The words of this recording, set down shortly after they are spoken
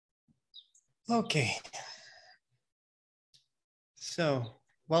Okay, so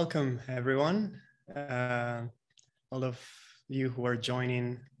welcome everyone. All of you who are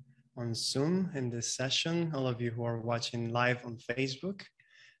joining on Zoom in this session, all of you who are watching live on Facebook.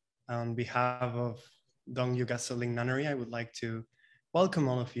 On behalf of Dong Yuga Soling Nunnery, I would like to welcome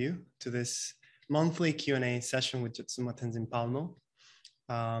all of you to this monthly Q&A session with Jitsuma Tenzin Palmo.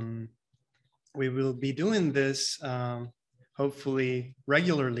 We will be doing this hopefully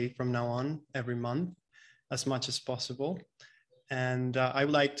regularly from now on, every month, as much as possible. And I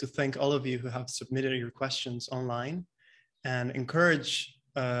would like to thank all of you who have submitted your questions online and encourage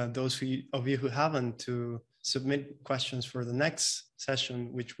those of you who haven't to submit questions for the next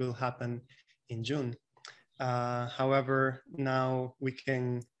session, which will happen in June. However, now we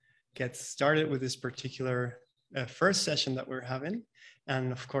can get started with this particular first session that we're having.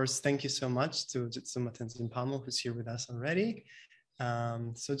 And of course, thank you so much to Jitsuma Tenzin Palmo, who's here with us already.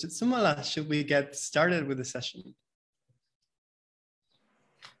 So Jitsuma, should we get started with the session?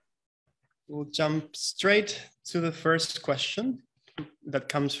 We'll jump straight to the first question that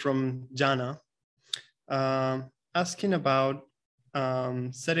comes from Jana, asking about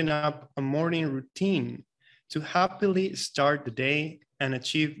setting up a morning routine to happily start the day and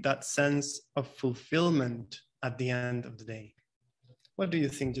achieve that sense of fulfillment at the end of the day. What do you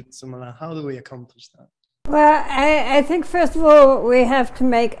think, Jitsumala? How do we accomplish that? Well, I think first of all, we have to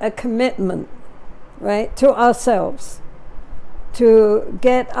make a commitment, right, to ourselves to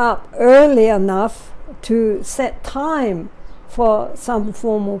get up early enough to set time for some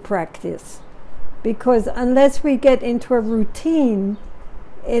formal practice. Because unless we get into a routine,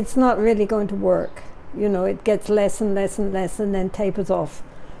 it's not really going to work. You know, it gets less and less and less and then tapers off.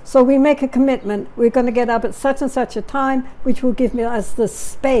 So we make a commitment. We're going to get up at such and such a time, which will give us the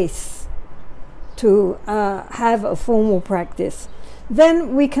space to have a formal practice.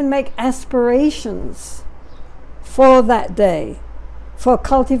 Then we can make aspirations for that day, for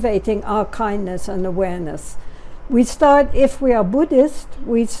cultivating our kindness and awareness. We start, if we are Buddhist,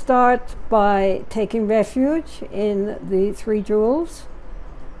 we start by taking refuge in the Three Jewels.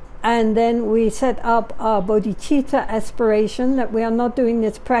 And then we set up our bodhicitta aspiration that we are not doing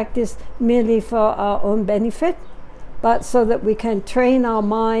this practice merely for our own benefit, but so that we can train our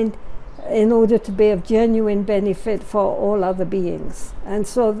mind in order to be of genuine benefit for all other beings. And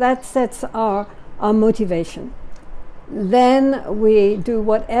so that sets our motivation. Then we do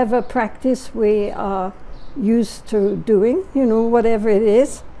whatever practice we are used to doing, you know, whatever it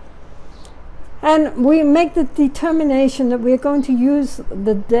is. And we make the determination that we're going to use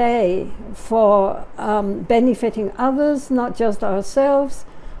the day for benefiting others, not just ourselves,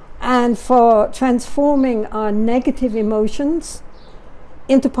 and for transforming our negative emotions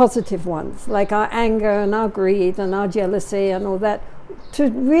into positive ones, like our anger and our greed and our jealousy and all that. To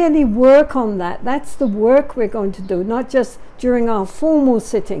really work on that, that's the work we're going to do, not just during our formal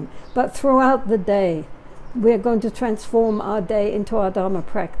sitting, but throughout the day. We're going to transform our day into our Dharma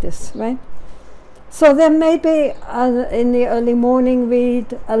practice, right? So then maybe in the early morning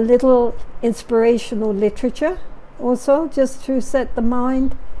read a little inspirational literature also, just to set the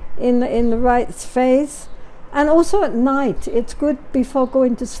mind in the right phase. And also at night, it's good before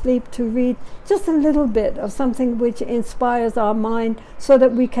going to sleep to read just a little bit of something which inspires our mind so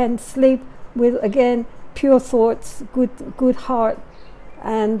that we can sleep with, again, pure thoughts, good heart.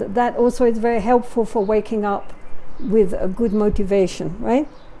 And that also is very helpful for waking up with a good motivation, right?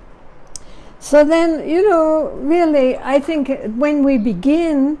 So then, you know, really, I think when we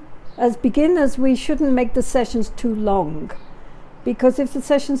begin, as beginners, we shouldn't make the sessions too long. Because if the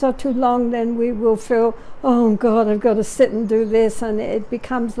sessions are too long, then we will feel, oh God, I've got to sit and do this, and it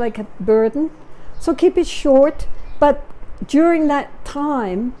becomes like a burden. So keep it short, but during that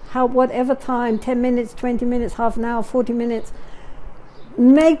time, whatever time, 10 minutes, 20 minutes, half an hour, 40 minutes,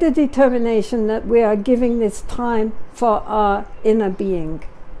 make the determination that we are giving this time for our inner being.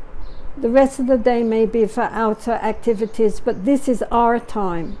 The rest of the day may be for outer activities, but this is our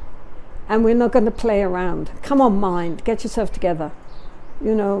time. And we're not going to play around. Come on, mind, get yourself together.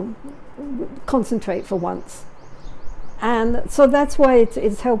 You know, concentrate for once. And so that's why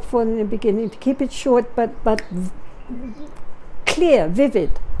it's helpful in the beginning to keep it short, but clear,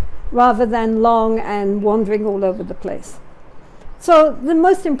 vivid, rather than long and wandering all over the place. So the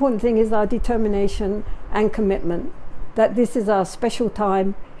most important thing is our determination and commitment that this is our special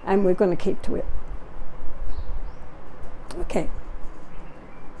time and we're going to keep to it. Okay.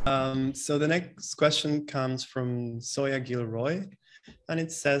 So the next question comes from Soya Gilroy, and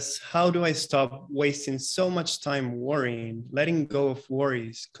it says, how do I stop wasting so much time worrying, letting go of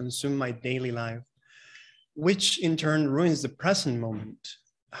worries consume my daily life, which in turn ruins the present moment?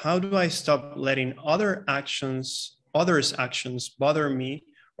 how do I stop letting others' actions bother me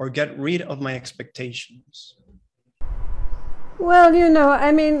or get rid of my expectations? Well, you know,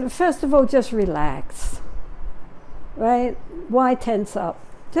 I mean, first of all, just relax, right? Why tense up?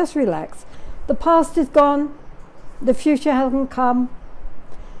 Just relax. The past is gone, the future hasn't come,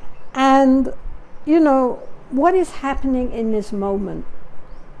 and, you know, what is happening in this moment?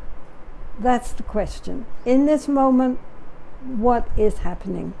 That's the question. In this moment, what is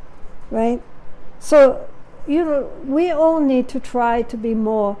happening, right? So, you know, we all need to try to be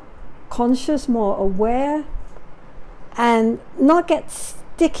more conscious, more aware, and not get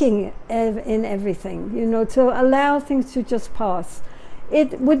sticking in everything, you know, to allow things to just pass.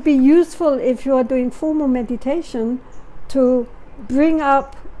 It would be useful if you are doing formal meditation to bring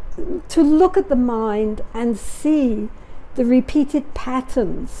up, to look at the mind and see the repeated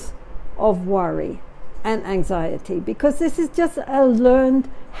patterns of worry and anxiety, because this is just a learned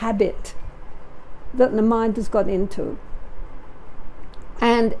habit that the mind has got into.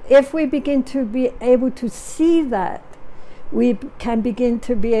 And if we begin to be able to see that, we can begin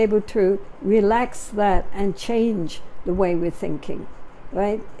to be able to relax that and change the way we're thinking,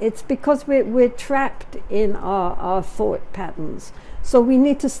 right? It's because we're trapped in our thought patterns. So we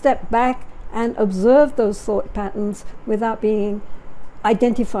need to step back and observe those thought patterns without being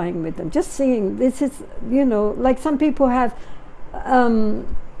identifying with them. Just seeing, this is, you know, like some people have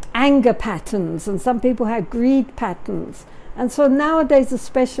anger patterns and some people have greed patterns. And so nowadays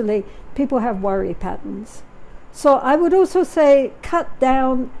especially, people have worry patterns. So I would also say cut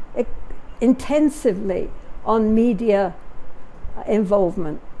down intensively on media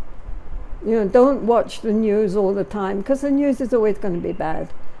involvement. You know, don't watch the news all the time, because the news is always going to be bad.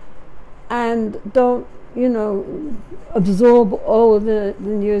 And don't, you know, absorb all the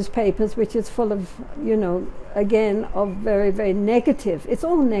newspapers, which is full of, you know, again, of very, very negative. It's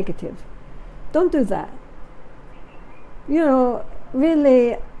all negative. Don't do that. You know,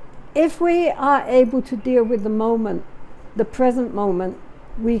 really, if we are able to deal with the moment, the present moment,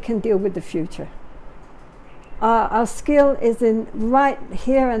 we can deal with the future. Our skill is in right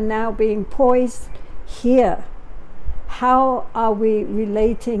here and now, being poised here. How are we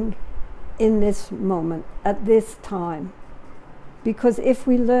relating in this moment, at this time? Because if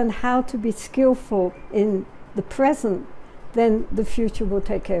we learn how to be skillful in the present, then the future will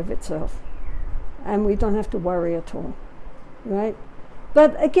take care of itself. And we don't have to worry at all, right?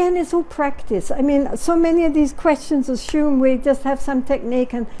 But again, it's all practice. I mean, so many of these questions assume we just have some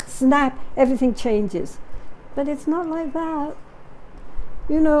technique and snap, everything changes. But it's not like that.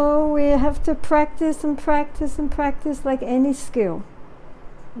 You know, we have to practice and practice and practice like any skill,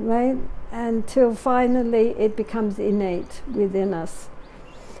 right? Until finally it becomes innate within us.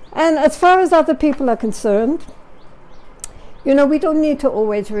 And as far as other people are concerned, you know, we don't need to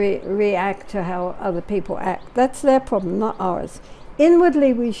always react to how other people act. That's their problem, not ours.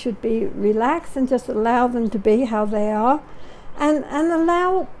 Inwardly, we should be relaxed and just allow them to be how they are, and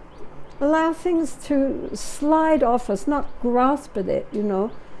allow things to slide off us, not grasp at it, you know.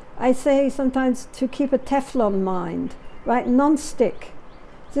 I say sometimes to keep a Teflon mind, right? Non-stick.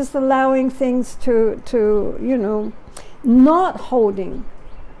 Just allowing things to, you know, not holding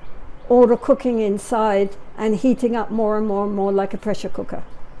all the cooking inside and heating up more and more and more like a pressure cooker,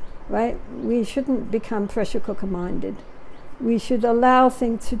 right? We shouldn't become pressure cooker minded. We should allow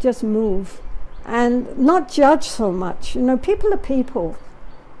things to just move and not judge so much. You know, people are people,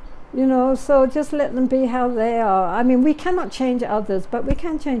 you know, so just let them be how they are. I mean, we cannot change others, but we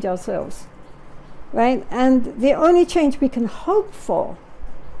can change ourselves, right? And the only change we can hope for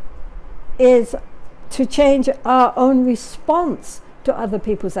is to change our own response to other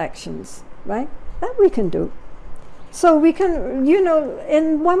people's actions, right? That we can do. So we can, you know,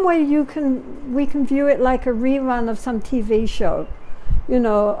 in one way we can view it like a rerun of some TV show. You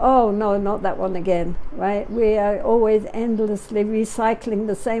know, oh no, not that one again, right? We are always endlessly recycling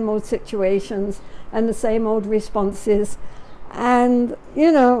the same old situations and the same old responses. And,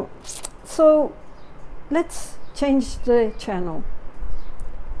 you know, so let's change the channel,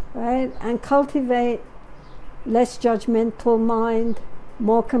 right? And cultivate less judgmental mind,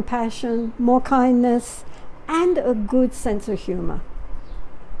 more compassion, more kindness, and a good sense of humor.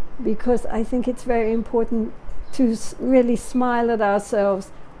 Because I think it's very important to really smile at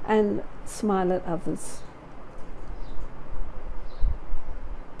ourselves and smile at others.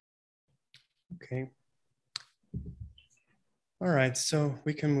 Okay. All right, so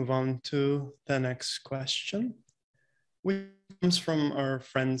we can move on to the next question, which comes from our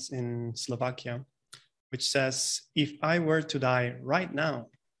friends in Slovakia, which says, if I were to die right now,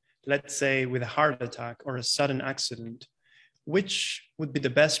 let's say with a heart attack or a sudden accident, which would be the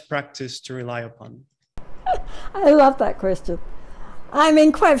best practice to rely upon? I love that question. I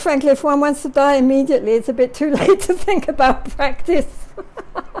mean, quite frankly, if one wants to die immediately, it's a bit too late to think about practice.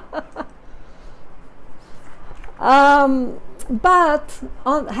 But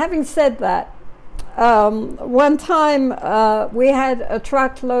having said that, one time we had a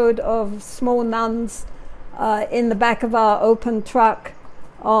truckload of small nuns in the back of our open truck,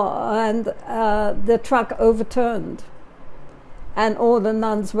 and the truck overturned, and all the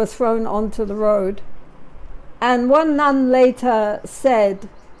nuns were thrown onto the road. And one nun later said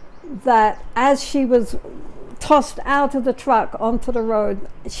that as she was tossed out of the truck onto the road,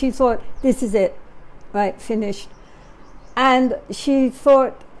 she thought, this is it, right, finished. And she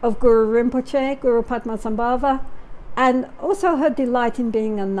thought of Guru Rinpoche, Guru Padmasambhava, and also her delight in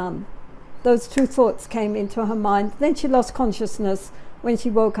being a nun. Those two thoughts came into her mind. Then she lost consciousness when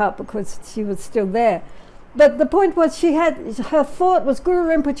she woke up because she was still there. But the point was, her thought was Guru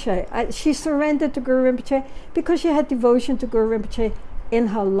Rinpoche. She surrendered to Guru Rinpoche because she had devotion to Guru Rinpoche in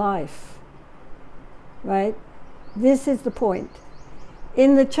her life, right? This is the point.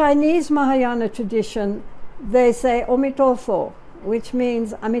 In the Chinese Mahayana tradition, they say Omitofo, which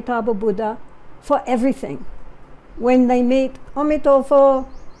means Amitabha Buddha, for everything. When they meet, Omitofo.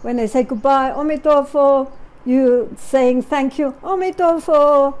 When they say goodbye, Omitofo. You saying thank you,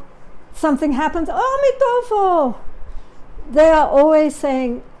 Omitofo. Something happens, Omitofo. They are always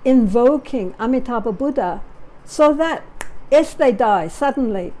saying, invoking Amitabha Buddha, so that if they die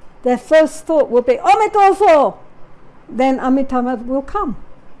suddenly, their first thought will be, Omitofo. Then Amitabha will come,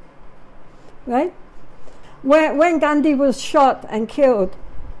 right? When Gandhi was shot and killed,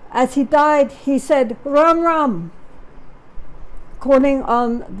 as he died, he said, Ram Ram, calling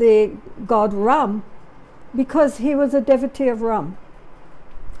on the god Ram, because he was a devotee of Ram.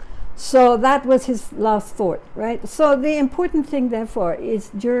 So that was his last thought, right? So the important thing, therefore,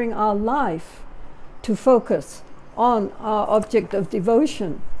 is during our life to focus on our object of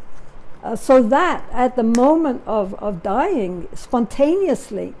devotion, so that at the moment of dying,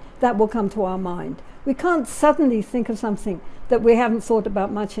 spontaneously, that will come to our mind. We can't suddenly think of something that we haven't thought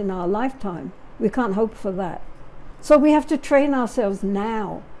about much in our lifetime. We can't hope for that. So we have to train ourselves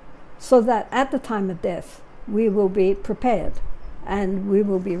now, so that at the time of death, we will be prepared and we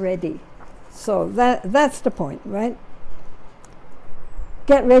will be ready. So that's the point, right?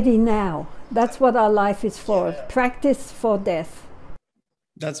 Get ready now. That's what our life is for. Practice for death.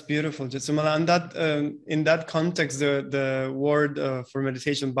 That's beautiful, Jitsamala. And that, in that context, the word for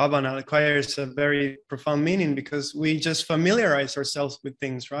meditation, bhavana, acquires a very profound meaning, because we just familiarize ourselves with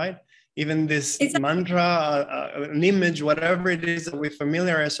things, right? Even this mantra, an image, whatever it is that we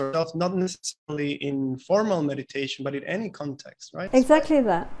familiarize ourselves, not necessarily in formal meditation, but in any context, right? Exactly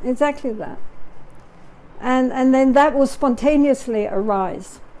that, exactly that. And then that will spontaneously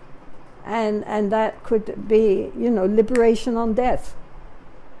arise. And that could be, liberation on death.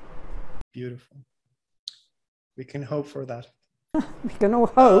 Beautiful. We can hope for that. We can all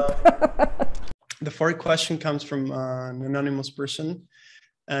hope. The fourth question comes from an anonymous person.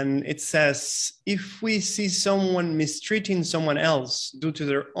 And it says, if we see someone mistreating someone else due to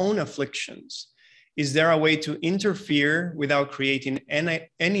their own afflictions, is there a way to interfere without creating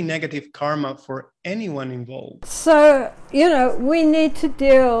any negative karma for anyone involved? So, we need to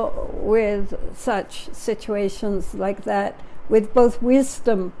deal with such situations like that with both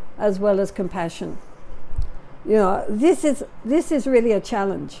wisdom as well as compassion. This is really a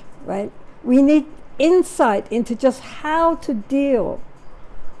challenge, right? We need insight into just how to deal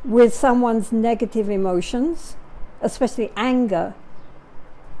with someone's negative emotions, especially anger,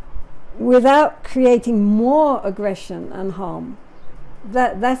 without creating more aggression and harm.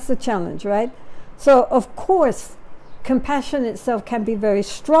 That's the challenge, right? So, of course, compassion itself can be very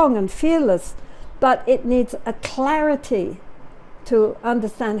strong and fearless, but it needs a clarity to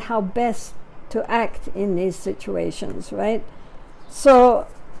understand how best to act in these situations, right? So,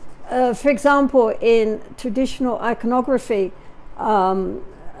 for example, in traditional iconography,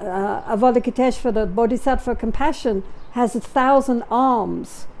 Avalokiteshvara, Bodhisattva compassion, has 1,000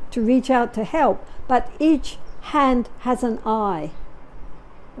 arms to reach out to help, but each hand has an eye,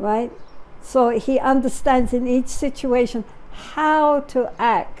 right? So he understands in each situation how to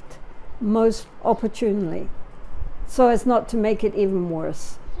act most opportunely, so as not to make it even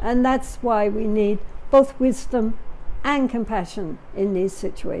worse. And that's why we need both wisdom and compassion in these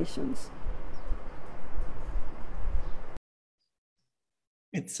situations.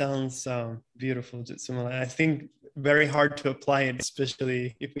 It sounds beautiful, Jitsamala. I think very hard to apply it,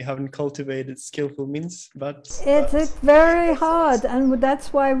 especially if we haven't cultivated skillful means. But it's very hard, and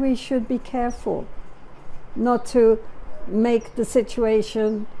that's why we should be careful not to make the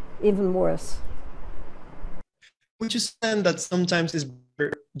situation even worse. Would you say that sometimes it's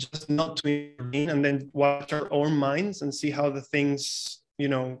better just not to intervene and then watch our own minds and see how the things,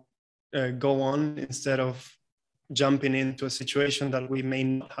 go on, instead of jumping into a situation that we may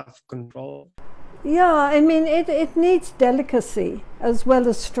not have control? Yeah, I mean, it needs delicacy as well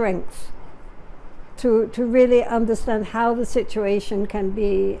as strength to really understand how the situation can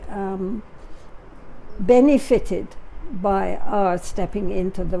be benefited by our stepping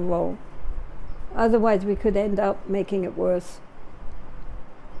into the role. Otherwise, we could end up making it worse.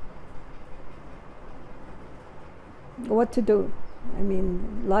 What to do? I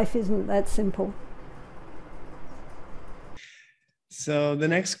mean, life isn't that simple. So the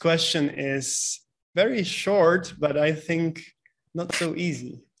next question is very short, but I think not so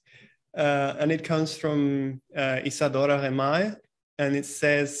easy. And it comes from Isadora Remay, and it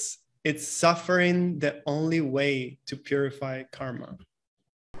says, "Is suffering the only way to purify karma?"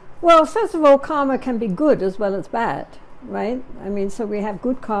 Well, first of all, karma can be good as well as bad, right? I mean, so we have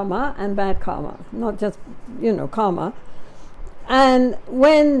good karma and bad karma, not just, karma. And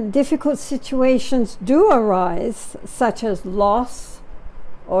when difficult situations do arise, such as loss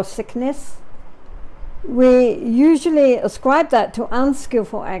or sickness, we usually ascribe that to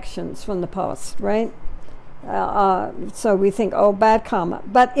unskillful actions from the past, right? So we think, oh, bad karma.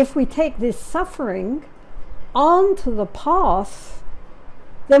 But if we take this suffering onto the path,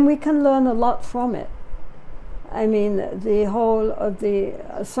 then we can learn a lot from it. I mean,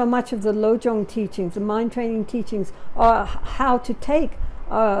 so much of the Lojong teachings, the mind training teachings, are how to take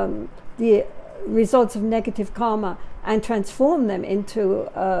the results of negative karma and transform them into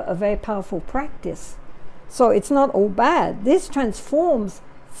a very powerful practice. So it's not all bad. This transforms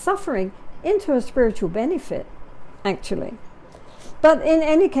suffering into a spiritual benefit, actually. But in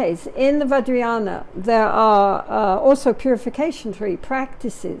any case, in the Vajrayana, there are also purificatory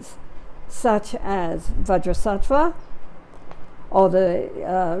practices, such as Vajrasattva, or the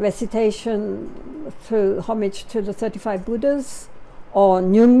recitation through homage to the 35 Buddhas, or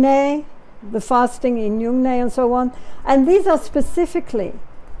Nyungne, the fasting in Nyungne, and so on. And these are specifically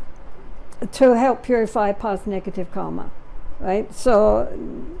to help purify past negative karma, right? So,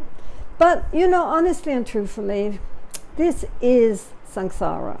 but honestly and truthfully, this is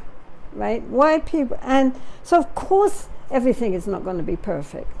samsara, right? Why people, and so of course everything is not going to be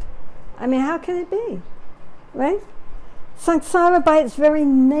perfect. I mean, how can it be, right? Samsara by its very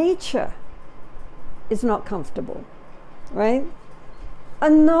nature is not comfortable, right?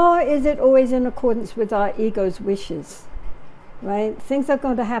 And nor is it always in accordance with our ego's wishes, right? Things are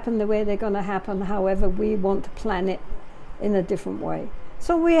going to happen the way they're going to happen, however we want to plan it in a different way.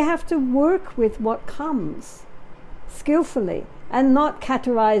 So we have to work with what comes skillfully and not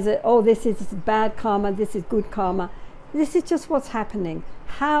categorize it, oh, this is bad karma, this is good karma. This is just what's happening.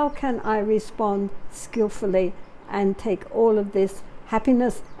 How can I respond skillfully and take all of this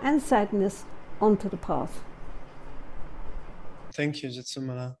happiness and sadness onto the path? Thank you,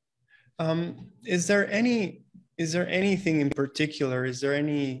 Jitsumala. Is there anything in particular, is there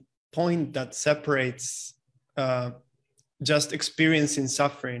any point that separates just experiencing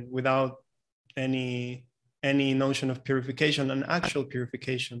suffering without any notion of purification and actual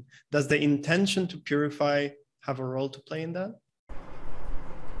purification? Does the intention to purify have a role to play in that?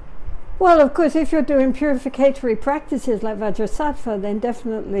 Well, of course, if you're doing purificatory practices like Vajrasattva, then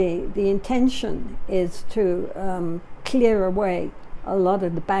definitely the intention is to clear away a lot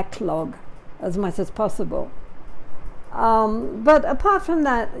of the backlog as much as possible. But apart from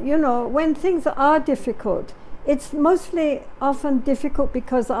that, when things are difficult, it's mostly often difficult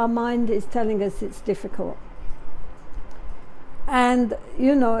because our mind is telling us it's difficult. And,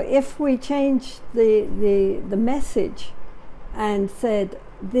 if we change the message and said,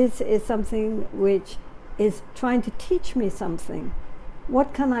 this is something which is trying to teach me something.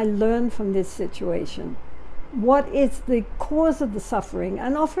 What can I learn from this situation? What is the cause of the suffering?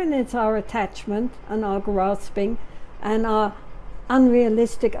 And often it's our attachment and our grasping and our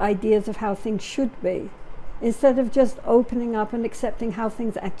unrealistic ideas of how things should be, instead of just opening up and accepting how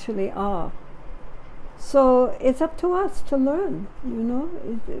things actually are. So it's up to us to learn,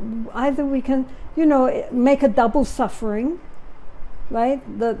 Either we can, make a double suffering, right?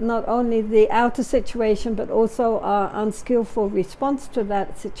 That not only the outer situation, but also our unskillful response to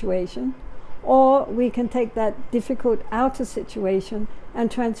that situation. Or we can take that difficult outer situation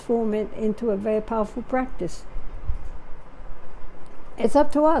and transform it into a very powerful practice. It's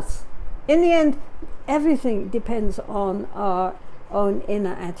up to us. In the end, everything depends on our own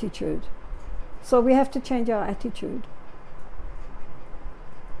inner attitude. So we have to change our attitude.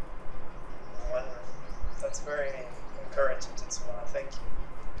 That's very encouraging.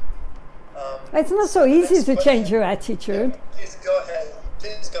 It's not so easy to change your attitude. Yeah, please go ahead.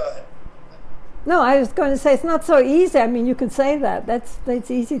 Please go ahead. No, I was going to say it's not so easy. I mean, you can say that.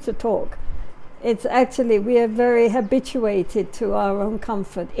 That's easy to talk. It's actually, we are very habituated to our own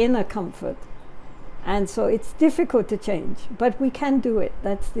comfort, inner comfort. And so it's difficult to change, but we can do it.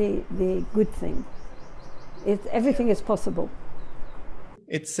 That's the good thing. Everything is possible.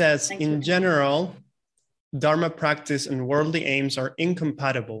 It says, in general, Dharma practice and worldly aims are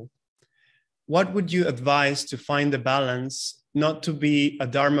incompatible. What would you advise to find the balance, not to be a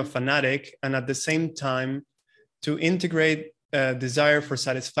Dharma fanatic, and at the same time to integrate a desire for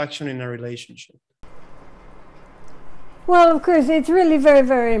satisfaction in a relationship? Well, of course, it's really very,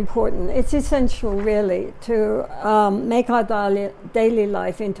 very important. It's essential, really, to make our daily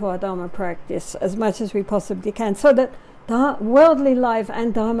life into our Dharma practice as much as we possibly can, so that worldly life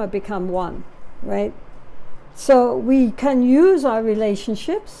and Dharma become one, right? So we can use our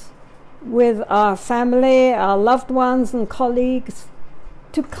relationships with our family, our loved ones and colleagues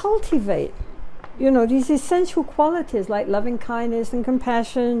to cultivate, these essential qualities like loving kindness and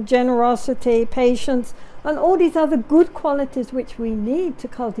compassion, generosity, patience, and all these other good qualities which we need to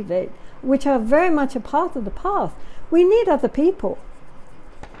cultivate, which are very much a part of the path. We need other people,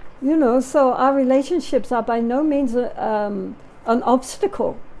 so our relationships are by no means an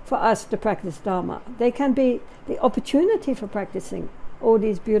obstacle for us to practice Dharma. They can be the opportunity for practicing all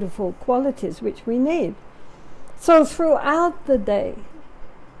these beautiful qualities which we need. So throughout the day,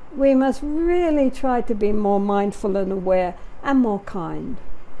 we must really try to be more mindful and aware and more kind.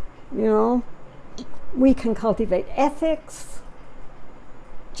 We can cultivate ethics,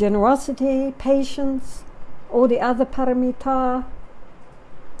 generosity, patience, all the other paramita.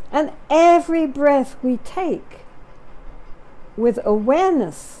 And every breath we take with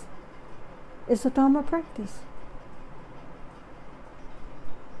awareness is a Dharma practice.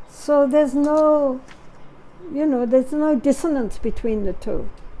 So there's no dissonance between the two.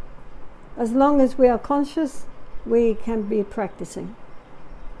 As long as we are conscious, we can be practicing.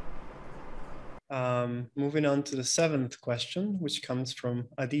 Moving on to the 7th question, which comes from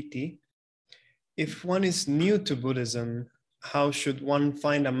Aditi. If one is new to Buddhism, how should one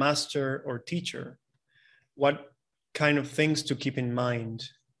find a master or teacher? What kind of things to keep in mind?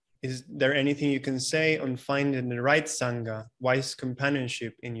 Is there anything you can say on finding the right Sangha, wise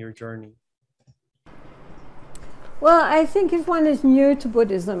companionship in your journey? Well, I think if one is new to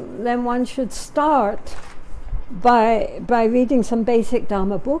Buddhism, then one should start by reading some basic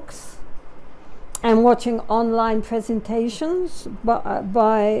Dharma books and watching online presentations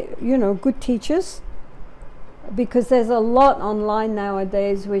by good teachers, because there's a lot online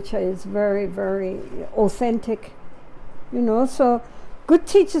nowadays which is very, very authentic, so good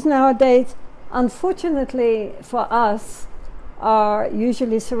teachers nowadays, unfortunately for us, are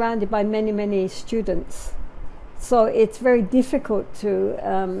usually surrounded by many, many students. So it's very difficult to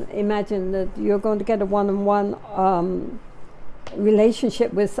imagine that you're going to get a one-on-one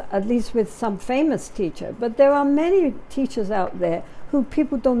relationship at least with some famous teacher. But there are many teachers out there who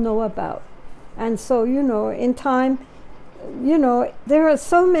people don't know about. And so, in time, there are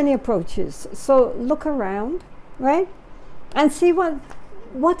so many approaches. So look around, right? And see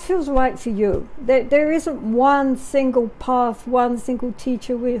what feels right for you. There isn't one single path, one single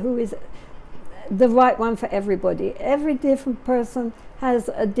teacher who is the right one for everybody. Every different person has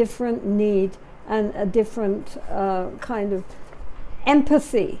a different need and a different kind of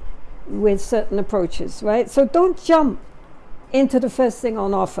empathy with certain approaches, right? So don't jump into the first thing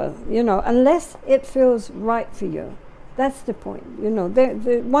on offer, unless it feels right for you. That's the point,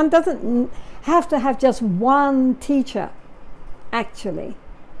 one doesn't have to have just one teacher, actually.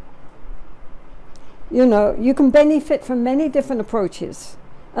 You can benefit from many different approaches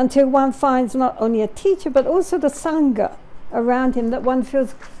until one finds not only a teacher, but also the Sangha around him that one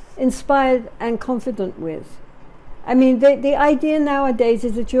feels inspired and confident with. I mean, the idea nowadays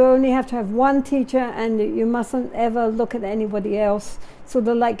is that you only have to have one teacher and you mustn't ever look at anybody else. Sort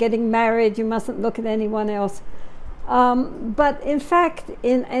of like getting married, you mustn't look at anyone else. But in fact,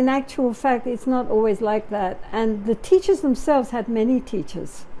 in actual fact, it's not always like that. And the teachers themselves had many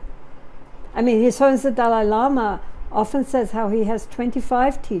teachers. I mean, His Holiness the Dalai Lama often says how he has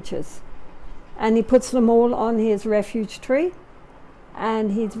 25 teachers. And he puts them all on his refuge tree.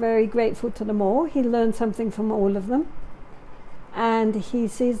 And he's very grateful to them all. He learned something from all of them. And he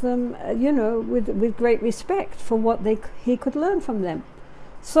sees them, with great respect for what he could learn from them.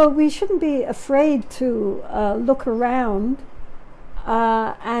 So we shouldn't be afraid to look around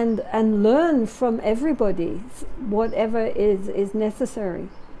and learn from everybody, whatever is necessary.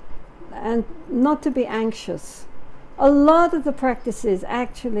 And not to be anxious. A lot of the practices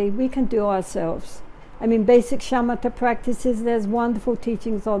actually we can do ourselves. I mean, basic shamatha practices, there's wonderful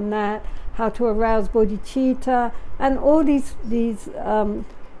teachings on that, how to arouse bodhicitta, and all these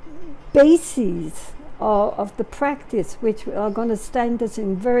bases of the practice which are going to stand us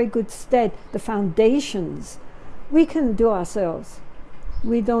in very good stead, the foundations, we can do ourselves.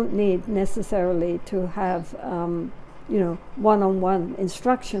 We don't need necessarily to have one-on-one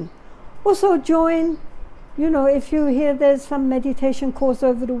instruction. Also join, if you hear there's some meditation course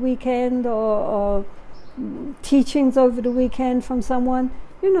over the weekend or teachings over the weekend from someone,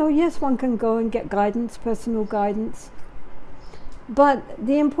 yes, one can go and get guidance, personal guidance. But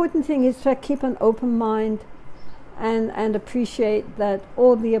the important thing is to keep an open mind and appreciate that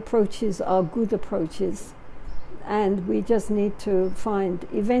all the approaches are good approaches. And we just need to find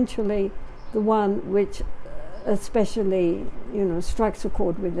eventually the one which especially, strikes a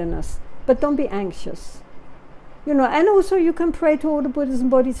chord within us. But don't be anxious. And also you can pray to all the Buddhas and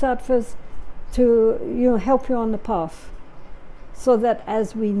Bodhisattvas to help you on the path, so that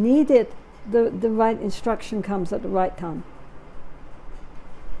as we need it, the right instruction comes at the right time.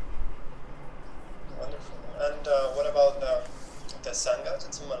 Wonderful. And what about the Sangha,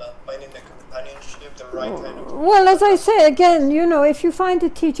 Tatsumala, finding the companionship, the right kind of... Well, as I say again, if you find a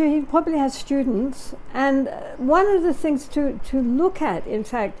teacher, he probably has students. And one of the things to look at, in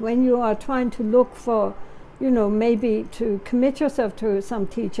fact, when you are trying to look for, maybe to commit yourself to some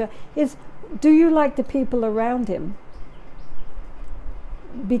teacher, is, do you like the people around him?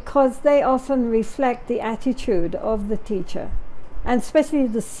 Because they often reflect the attitude of the teacher. And especially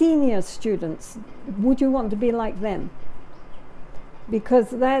the senior students, would you want to be like them?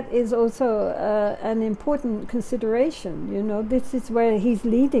 Because that is also an important consideration. This is where he's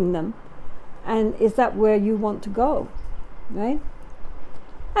leading them, and is that where you want to go, right?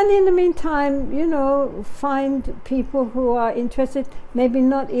 And in the meantime, find people who are interested, maybe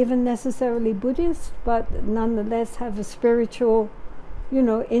not even necessarily Buddhist, but nonetheless have a spiritual,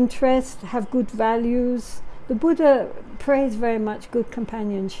 interest, have good values. The Buddha praised very much good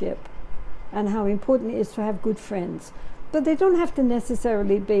companionship and how important it is to have good friends. But they don't have to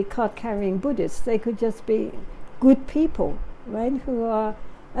necessarily be card-carrying Buddhists. They could just be good people, right?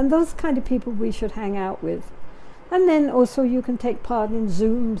 And those kind of people we should hang out with. And then also you can take part in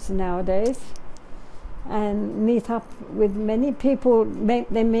Zooms nowadays and meet up with many people.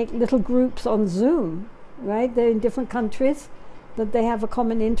 They make little groups on Zoom, right? They're in different countries, but they have a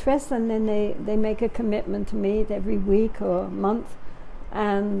common interest, and then they make a commitment to meet every week or month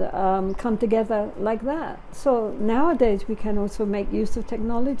and come together like that. So nowadays we can also make use of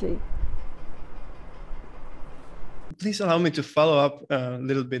technology. Please allow me to follow up a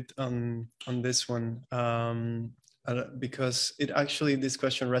little bit on this one, because this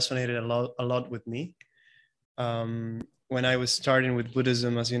question resonated a lot with me. When I was starting with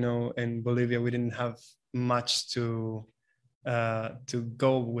Buddhism, as you know, in Bolivia, we didn't have much to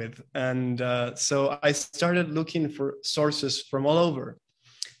go with, and so I started looking for sources from all over,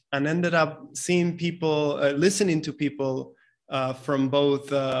 and ended up seeing people, listening to people from both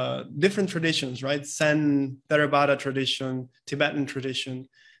different traditions, right? Zen, Theravada tradition, Tibetan tradition.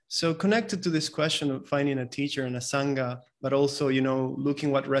 So connected to this question of finding a teacher and a Sangha, but also, looking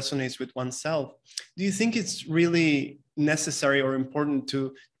what resonates with oneself. Do you think it's really necessary or important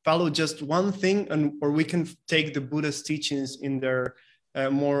to follow just one thing, or we can take the Buddha's teachings in their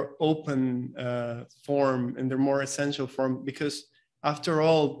more open form, in their more essential form? Because after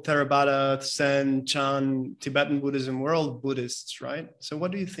all, Theravada, Zen, Chan, Tibetan Buddhism, we're all Buddhists, right? So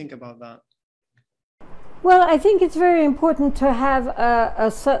what do you think about that? Well, I think it's very important to have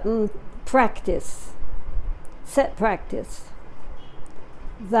a certain practice, set practice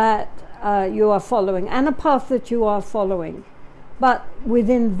that you are following, and a path that you are following. But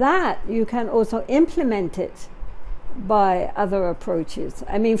within that, you can also implement it by other approaches.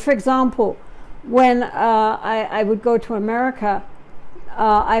 I mean, for example, when I would go to America,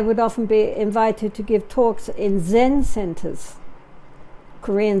 I would often be invited to give talks in Zen centers,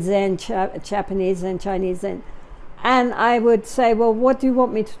 Korean Zen, Japanese Zen, Chinese Zen. And I would say, well, what do you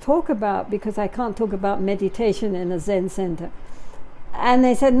want me to talk about? Because I can't talk about meditation in a Zen center. And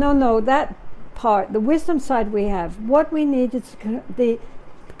they said, no, that part, the wisdom side we have. What we need is the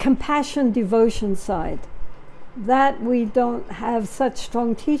compassion, devotion side. That we don't have such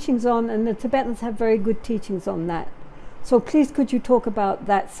strong teachings on, and the Tibetans have very good teachings on that. So please could you talk about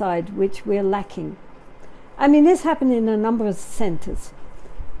that side, which we're lacking. I mean, this happened in a number of centers.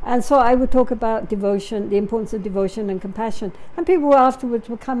 And so I would talk about devotion, the importance of devotion and compassion. And people afterwards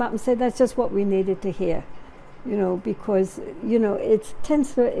would come up and say, that's just what we needed to hear. because, it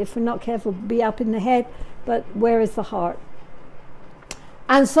tends to, if we're not careful, be up in the head, but where is the heart?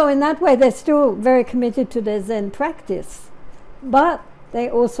 And so in that way, they're still very committed to their Zen practice, but they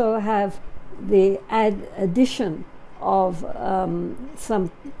also have the addition of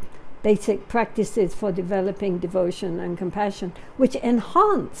some basic practices for developing devotion and compassion, which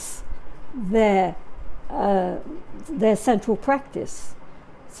enhance their central practice.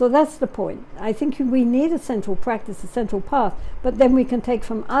 So that's the point. I think we need a central practice, a central path, but then we can take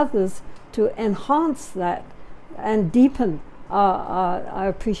from others to enhance that and deepen our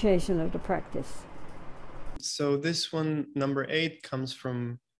appreciation of the practice. So this one, number 8, comes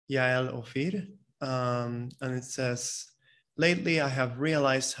from Yael Ophir, and it says, lately I have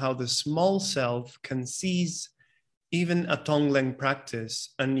realized how the small self can seize even a tonglen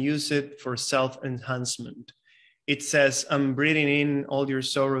practice and use it for self-enhancement. It says, I'm breathing in all your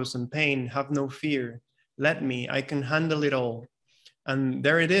sorrows and pain, have no fear, let me, I can handle it all. And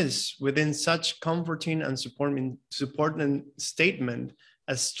there it is, within such comforting and supporting statement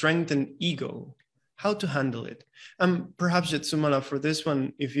as strengthened ego. How to handle it? Perhaps, Jetsumala, for this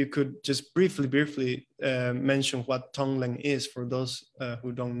one, if you could just briefly mention what tonglen is for those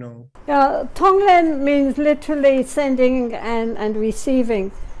who don't know. Yeah, tonglen means literally sending and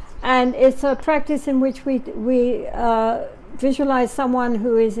receiving. And it's a practice in which we visualize someone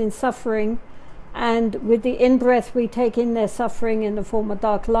who is in suffering, and with the in-breath we take in their suffering in the form of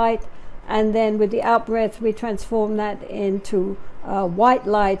dark light, and then with the out-breath we transform that into white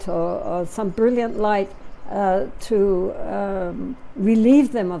light or some brilliant light to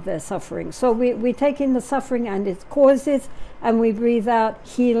relieve them of their suffering. So we take in the suffering and its causes, and we breathe out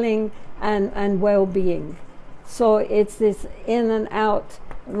healing and well-being. So it's this in and out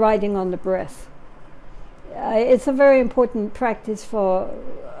riding on the breath. It's a very important practice for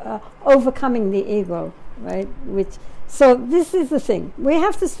overcoming the ego, right? So this is the thing. We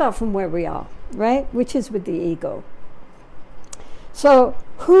have to start from where we are, right? Which is with the ego. So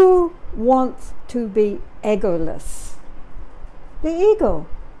who wants to be egoless? The ego,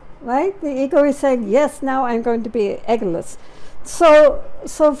 right? The ego is saying, yes, now I'm going to be egoless. So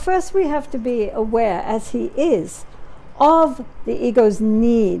first we have to be aware, as he is, of the ego's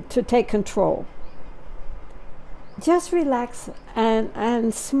need to take control. Just relax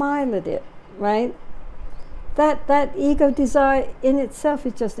and smile at it, right? That ego desire in itself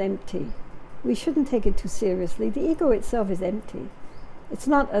is just empty. We shouldn't take it too seriously. The ego itself is empty. It's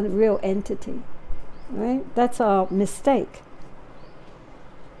not a real entity, right? That's our mistake.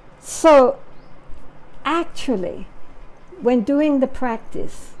 So actually, when doing the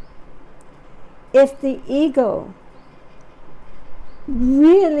practice, if the ego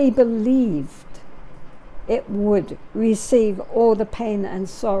really believed it would receive all the pain and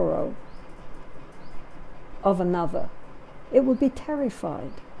sorrow of another, it would be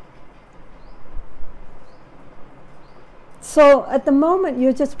terrified. So at the moment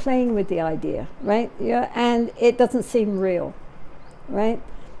you're just playing with the idea, right? And it doesn't seem real, right?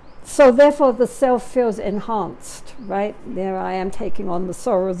 So therefore the self feels enhanced, right? There I am taking on the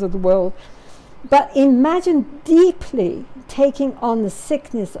sorrows of the world. But imagine deeply taking on the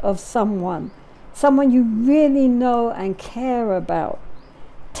sickness of someone you really know and care about,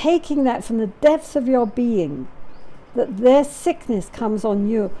 taking that from the depths of your being, that their sickness comes on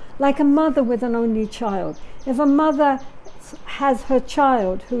you, like a mother with an only child. If a mother has her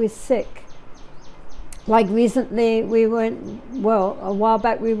child who is sick, like recently a while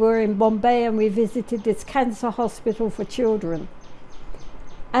back we were in Bombay and we visited this cancer hospital for children.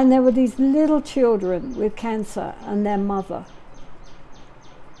 And there were these little children with cancer and their mother.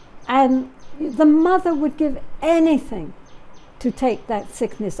 And the mother would give anything to take that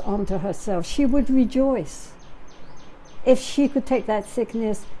sickness onto herself. She would rejoice if she could take that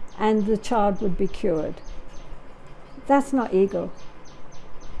sickness and the child would be cured. That's not ego.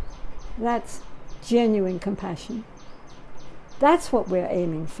 That's genuine compassion. That's what we're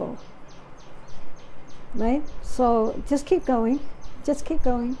aiming for. Right? So just keep going. Just keep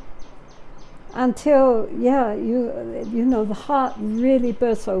going until, the heart really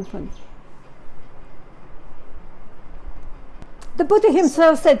bursts open. The Buddha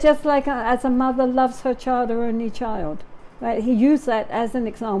himself said, just like as a mother loves her child, her only child, right? He used that as an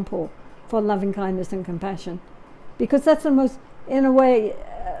example for loving kindness and compassion, because that's the most, in a way,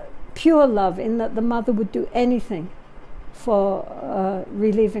 pure love, in that the mother would do anything for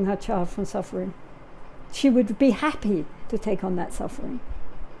relieving her child from suffering. She would be happy to take on that suffering.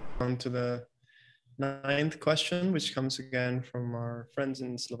 On to the 9th question, which comes again from our friends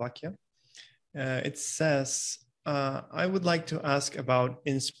in Slovakia. It says, I would like to ask about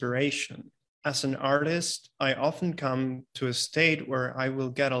inspiration. As an artist, I often come to a state where I will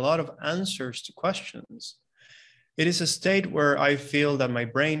get a lot of answers to questions. It is a state where I feel that my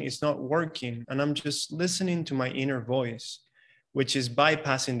brain is not working and I'm just listening to my inner voice, which is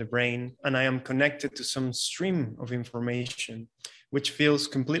bypassing the brain, and I am connected to some stream of information, which feels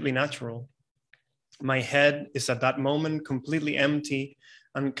completely natural. My head is at that moment completely empty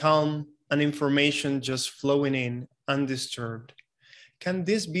and calm, and information just flowing in undisturbed. Can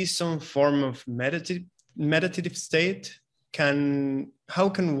this be some form of meditative state? How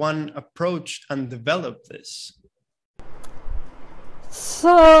can one approach and develop this?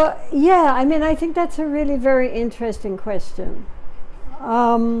 So, yeah, I mean, I think that's a really very interesting question.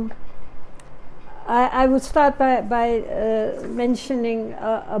 I would start by mentioning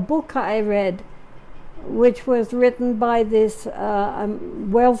a book I read, which was written by this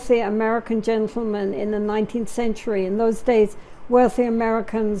wealthy American gentleman in the 19th century. In those days, wealthy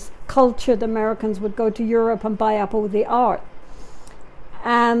Americans, cultured Americans, would go to Europe and buy up all the art.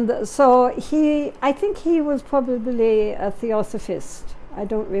 And so I think he was probably a theosophist. I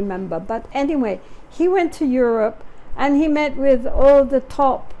don't remember. But anyway, he went to Europe and he met with all the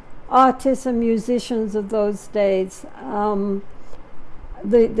top artists and musicians of those days,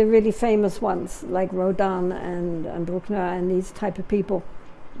 the really famous ones like Rodin and Bruckner and these type of people,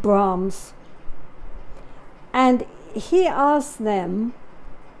 Brahms. And he asked them,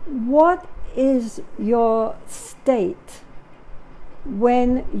 what is your state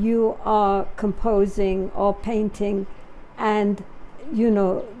when you are composing or painting, and you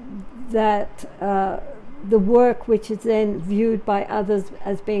know that the work which is then viewed by others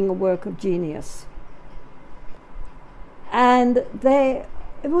as being a work of genius? And it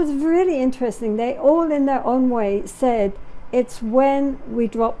was really interesting. They all in their own way said it's when we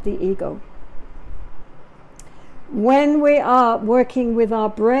drop the ego. When we are working with our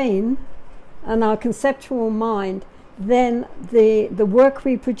brain and our conceptual mind, then the work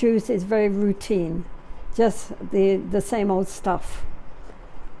we produce is very routine, just the same old stuff.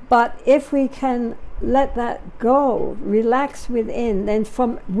 But if we can let that go, relax within, then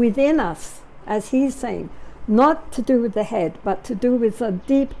from within us, as he's saying, not to do with the head, but to do with a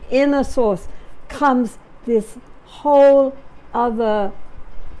deep inner source, comes this whole other,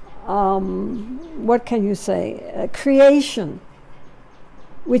 what can you say, creation,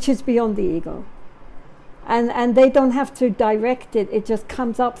 which is beyond the ego. And they don't have to direct it, it just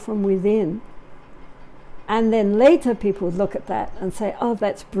comes up from within. And then later people look at that and say, oh,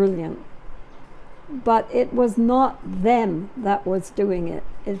 that's brilliant. But it was not them that was doing it.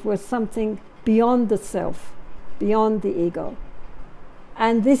 It was something beyond the self, beyond the ego.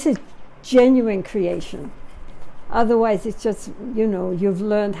 And this is genuine creation. Otherwise, it's just, you know, you've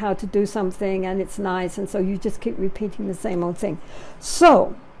learned how to do something and it's nice, and so you just keep repeating the same old thing.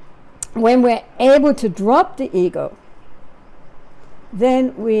 So, when we're able to drop the ego,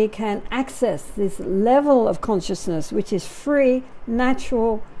 then we can access this level of consciousness which is free,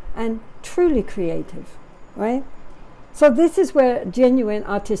 natural, and truly creative, right? So this is where genuine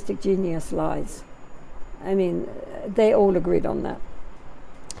artistic genius lies. I mean, they all agreed on that.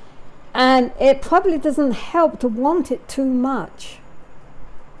 And it probably doesn't help to want it too much,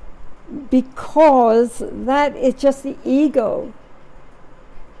 because that is just the ego,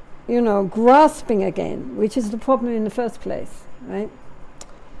 you know, grasping again, which is the problem in the first place, right?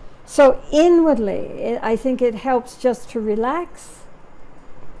 So inwardly, I think it helps just to relax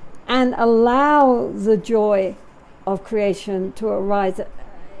and allow the joy of creation to arise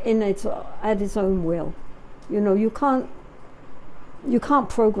at its own will. You know, you can't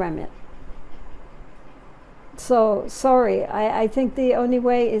program it. So sorry, I think the only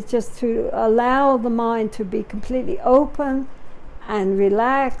way is just to allow the mind to be completely open and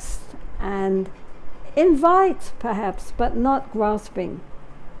relaxed and invite perhaps, but not grasping.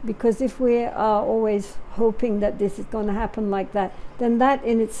 Because if we are always hoping that this is going to happen like that, then that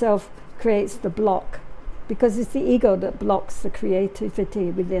in itself creates the block. Because it's the ego that blocks the creativity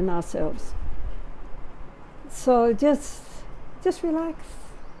within ourselves. So just relax.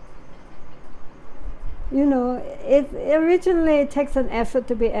 You know, originally it takes an effort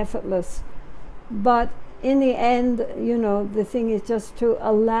to be effortless. But in the end, you know, the thing is just to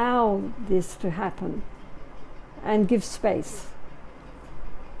allow this to happen and give space.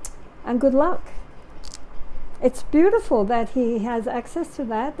 And good luck. It's beautiful that he has access to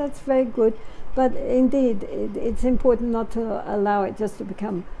that. That's very good. But indeed, it's important not to allow it just to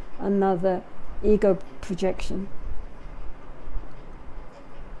become another ego projection.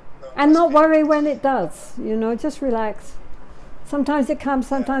 And not worry when it does, you know, just relax. Sometimes it comes,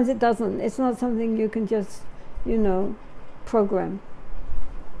 sometimes it doesn't. It's not something you can just, you know, program.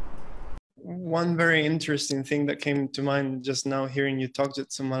 one very interesting thing that came to mind just now hearing you talk,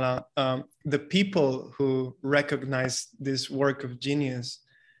 Jitsamala, the people who recognize this work of genius,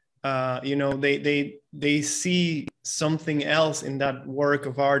 you know, they see something else in that work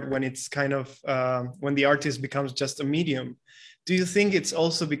of art when it's kind of, when the artist becomes just a medium. Do you think it's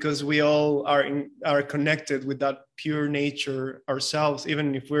also because we all are connected with that pure nature ourselves,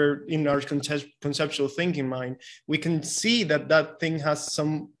 even if we're in our conceptual thinking mind, we can see that that thing has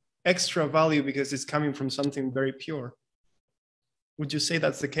some extra value because it's coming from something very pure? Would you say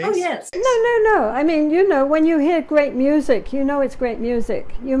that's the case? Oh, yes. No. I mean, you know, when you hear great music, you know it's great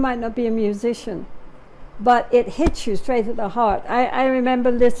music. You might not be a musician, but it hits you straight at the heart. I remember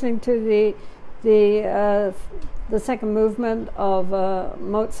listening to the second movement of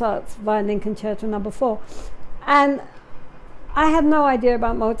Mozart's Violin Concerto No. 4. And I had no idea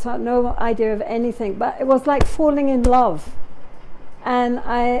about Mozart, no idea of anything, but it was like falling in love. And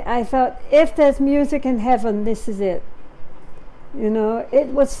I thought, if there's music in heaven, this is it. You know, it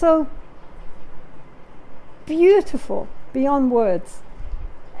was so beautiful, beyond words.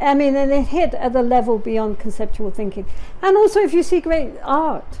 I mean, and it hit at a level beyond conceptual thinking. And also, if you see great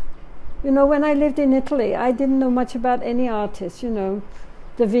art, you know, when I lived in Italy, I didn't know much about any artists, you know,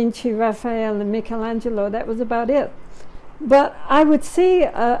 Da Vinci, Raphael, and Michelangelo, that was about it. But I would see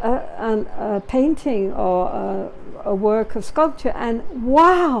a painting or a work of sculpture, and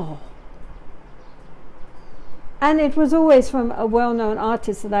wow! And it was always from a well-known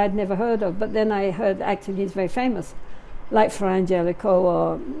artist that I had never heard of, but then I heard actually he's very famous, like Fra Angelico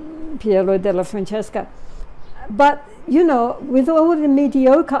or Piero della Francesca. But, you know, with all the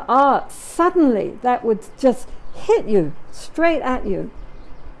mediocre art, suddenly that would just hit you, straight at you.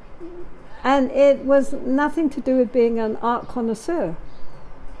 And it was nothing to do with being an art connoisseur.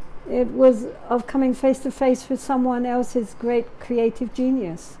 It was of coming face to face with someone else's great creative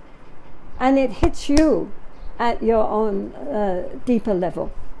genius. And it hits you at your own deeper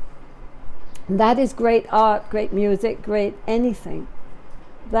level. And that is great art, great music, great anything.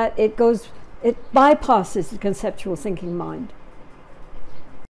 That it bypasses the conceptual thinking mind.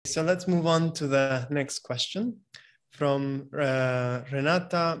 So let's move on to the next question from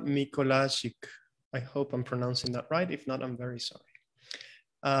Renata Mikolasik. I hope I'm pronouncing that right. If not, I'm very sorry.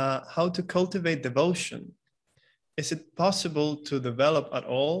 How to cultivate devotion? Is it possible to develop at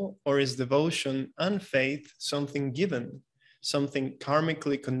all, or is devotion and faith something given, something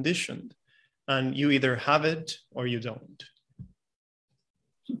karmically conditioned, and you either have it or you don't?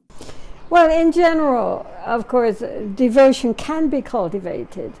 Well, in general, of course, devotion can be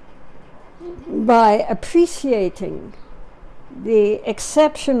cultivated by appreciating the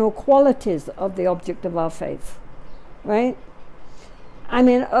exceptional qualities of the object of our faith, right? I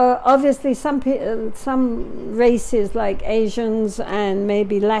mean, obviously some races like Asians and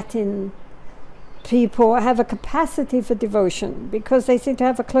maybe Latin people have a capacity for devotion because they seem to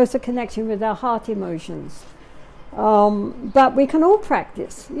have a closer connection with their heart emotions. But we can all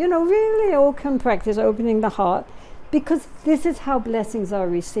practice, you know, really all can practice opening the heart, because this is how blessings are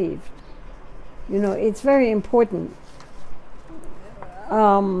received. You know, it's very important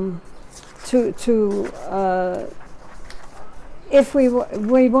if we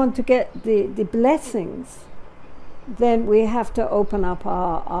want to get the blessings, then we have to open up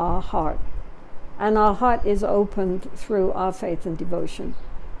our heart. And our heart is opened through our faith and devotion.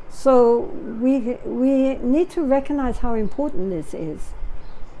 So we need to recognize how important this is.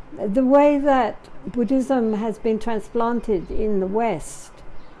 The way that Buddhism has been transplanted in the West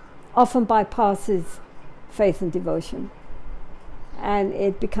often bypasses faith and devotion. And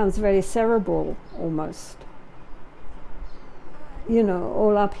it becomes very cerebral almost. You know,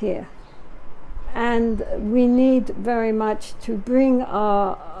 all up here. And we need very much to bring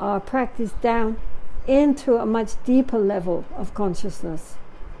our practice down into a much deeper level of consciousness,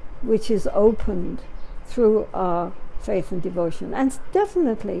 which is opened through our faith and devotion. And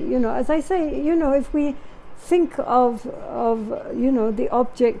definitely, you know, as I say, you know, if we think of you know, the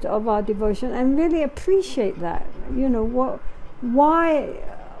object of our devotion and really appreciate that, you know,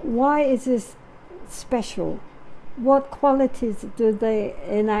 why is this special? What qualities do they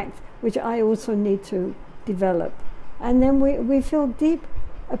enact, which I also need to develop? And then we feel deep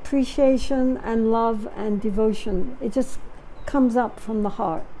appreciation and love and devotion. It just comes up from the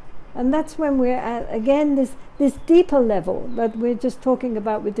heart. And that's when we're at, again, this deeper level that we're just talking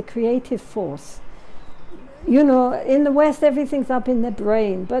about with the creative force. You know, in the West, everything's up in the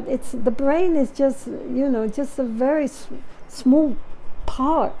brain, but the brain is just, you know, just a very small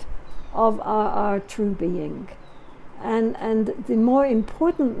part of our true being. And the more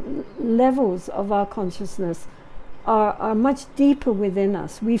important levels of our consciousness are much deeper within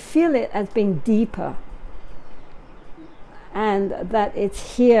us. We feel it as being deeper, and that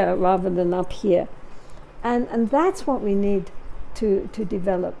it's here rather than up here. And that's what we need to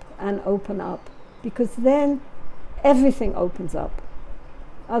develop and open up, because then everything opens up.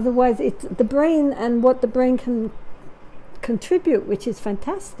 Otherwise, it's the brain, and what the brain can contribute, which is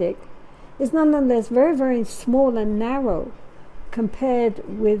fantastic, is nonetheless very, very small and narrow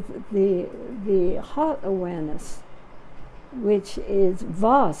compared with the heart awareness, which is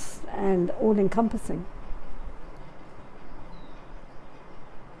vast and all-encompassing.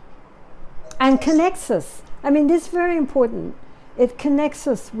 And connects us. I mean, this is very important. It connects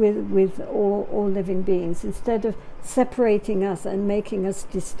us with all living beings, instead of separating us and making us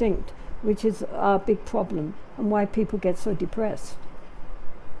distinct, which is our big problem, and why people get so depressed.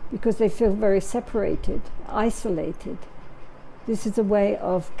 Because they feel very separated, isolated. This is a way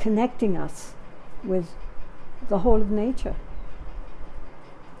of connecting us with the whole of nature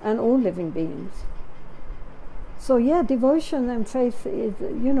and all living beings. So yeah, devotion and faith is,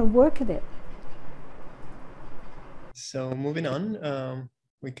 work at it. So moving on,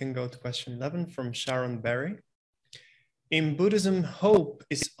 we can go to question 11 from Sharon Berry. In Buddhism, hope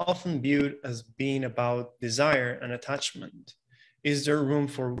is often viewed as being about desire and attachment. Is there room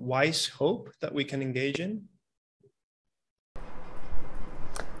for wise hope that we can engage in?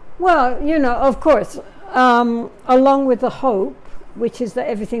 Well, of course, along with the hope, which is that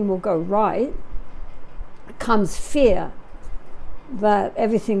everything will go right, comes fear that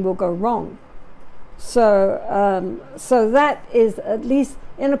everything will go wrong. So that is at least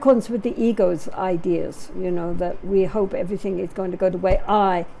in accordance with the ego's ideas, that we hope everything is going to go the way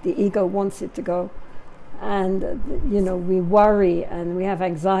the ego wants it to go. And, we worry and we have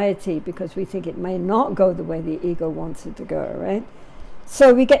anxiety because we think it may not go the way the ego wants it to go, right?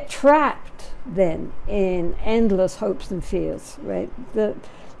 So we get trapped then in endless hopes and fears, right?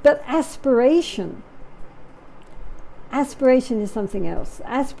 But aspiration is something else.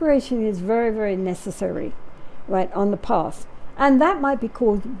 Aspiration is very, very necessary, right, on the path. And that might be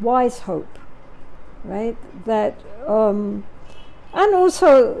called wise hope, right? That, and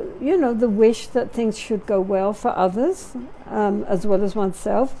also, the wish that things should go well for others, as well as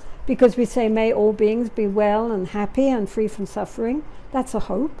oneself, because we say, may all beings be well and happy and free from suffering. That's a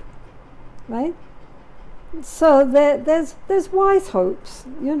hope, right? So there's wise hopes,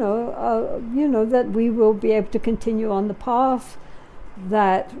 that we will be able to continue on the path,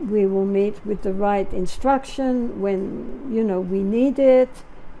 that we will meet with the right instruction when, we need it,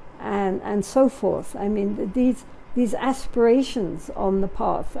 and so forth. I mean, these aspirations on the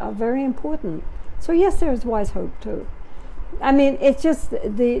path are very important. So yes, there is wise hope too. I mean, it's just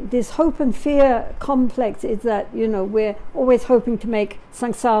this hope and fear complex is that, we're always hoping to make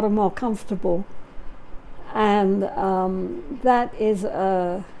samsara more comfortable. And that is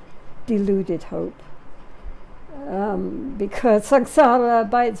a deluded hope. Because samsara,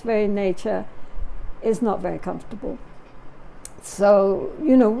 by its very nature, is not very comfortable. So,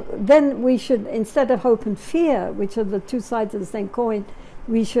 then we should, instead of hope and fear, which are the two sides of the same coin,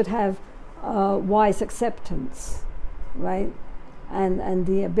 we should have wise acceptance, right? And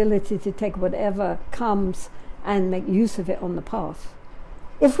the ability to take whatever comes and make use of it on the path.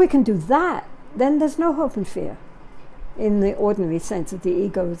 If we can do that, then there's no hope and fear in the ordinary sense of the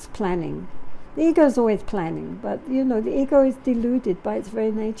ego's planning. The ego is always planning, but the ego is deluded by its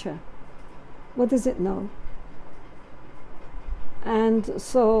very nature. What does it know? And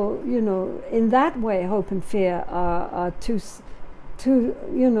so, in that way, hope and fear are two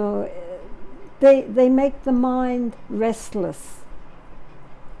they make the mind restless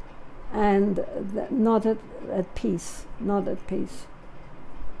and not at peace, not at peace.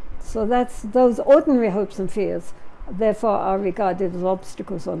 So those ordinary hopes and fears, therefore, are regarded as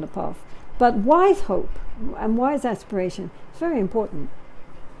obstacles on the path. But wise hope and wise aspiration is very important.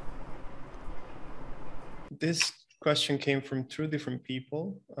 This question came from two different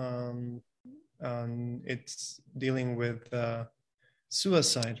people. It's dealing with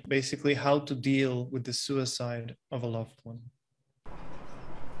suicide, basically how to deal with the suicide of a loved one.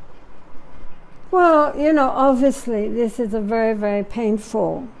 Well, obviously this is a very, very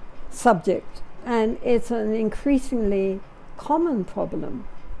painful subject, and it's an increasingly common problem.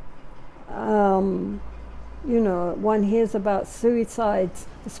 One hears about suicides,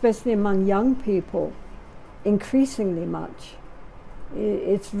 especially among young people, increasingly much.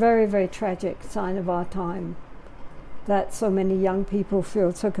 It's very, very tragic sign of our time that so many young people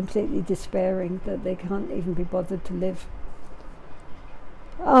feel so completely despairing that they can't even be bothered to live.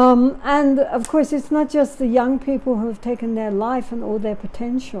 And of course, it's not just the young people who have taken their life and all their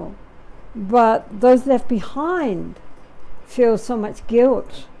potential, But those left behind feel so much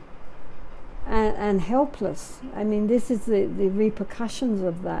guilt and helpless. I mean, this is the repercussions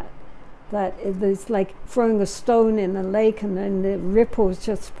of that. That it's like throwing a stone in a lake and then the ripples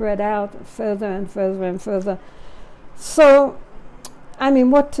just spread out further and further and further. So, I mean,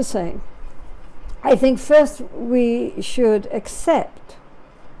 what to say? I think first we should accept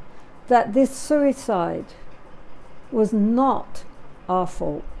that this suicide was not our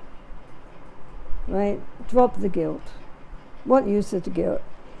fault, right? Drop the guilt. What use is the guilt?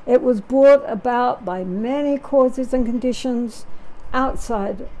 It was brought about by many causes and conditions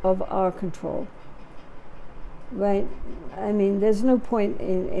outside of our control, right? I mean, there's no point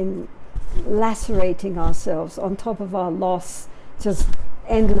in lacerating ourselves on top of our loss, just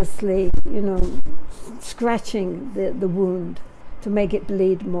endlessly, you know, scratching the wound to make it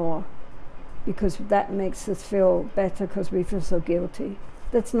bleed more, because that makes us feel better because we feel so guilty.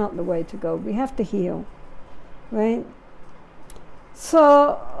 That's not the way to go. We have to heal, right?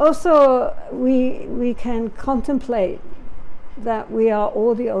 So also we can contemplate that we are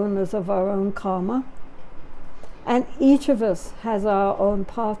all the owners of our own karma, and each of us has our own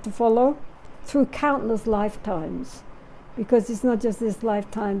path to follow through countless lifetimes, because it's not just this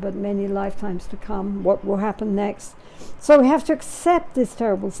lifetime but many lifetimes to come, what will happen next. So we have to accept this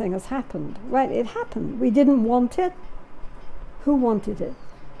terrible thing has happened, right? It happened. We didn't want it. Who wanted it?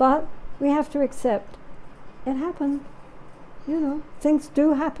 But we have to accept it happened. You know, things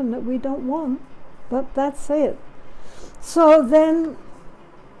do happen that we don't want, but that's it. So then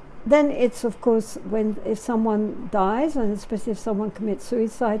it's, of course, if someone dies, and especially if someone commits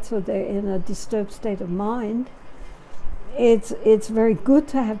suicide, so they're in a disturbed state of mind, it's very good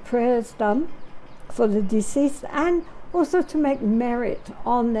to have prayers done for the deceased, and also to make merit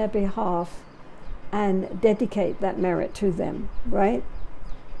on their behalf and dedicate that merit to them, right?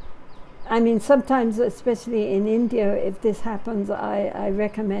 I mean, sometimes, especially in India, if this happens, I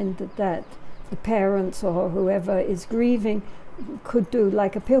recommend that the parents or whoever is grieving could do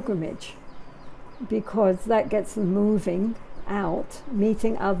like a pilgrimage, because that gets them moving out,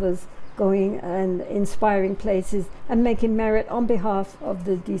 meeting others, going and inspiring places, and making merit on behalf of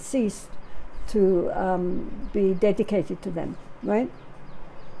the deceased to be dedicated to them, right?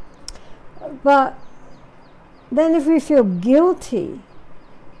 But then if we feel guilty,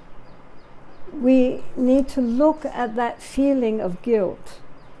 we need to look at that feeling of guilt.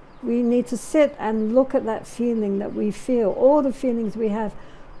 We need to sit and look at that feeling that we feel, all the feelings we have,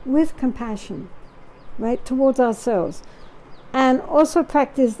 with compassion, right, towards ourselves. And also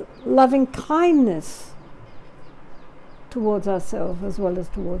practice loving kindness towards ourselves as well as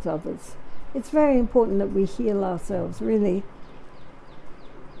towards others. It's very important that we heal ourselves, really.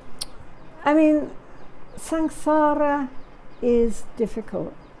 I mean, samsara is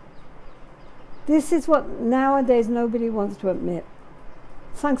difficult. This is what nowadays nobody wants to admit.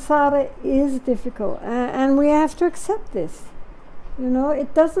 Samsara is difficult, and we have to accept this. You know,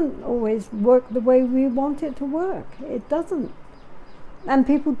 it doesn't always work the way we want it to work. It doesn't. And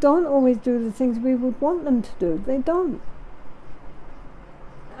people don't always do the things we would want them to do. They don't.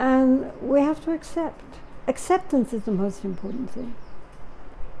 And we have to accept. Acceptance is the most important thing.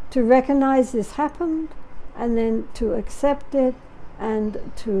 To recognize this happened, and then to accept it,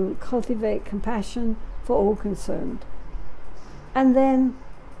 and to cultivate compassion for all concerned. And then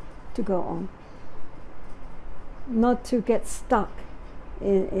to go on. Not to get stuck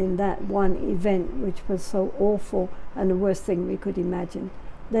in that one event which was so awful and the worst thing we could imagine.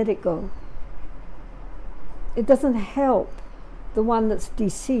 Let it go. It doesn't help the one that's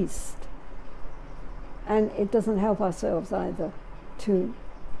deceased, and it doesn't help ourselves either to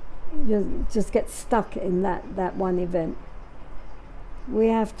just get stuck in that one event. We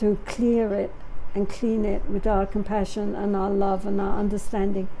have to clear it and clean it with our compassion and our love and our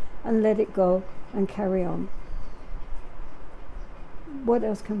understanding, and let it go and carry on. What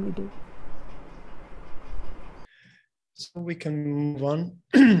else can we do? So we can move on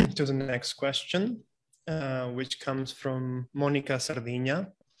to the next question, which comes from Monica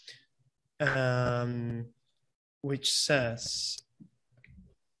Sardinia, which says,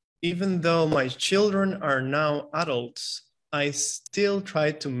 even though my children are now adults, I still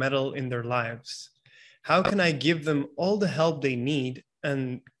try to meddle in their lives. How can I give them all the help they need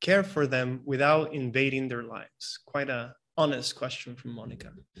and care for them without invading their lives? Quite an honest question from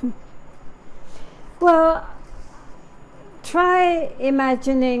Monica. Well, try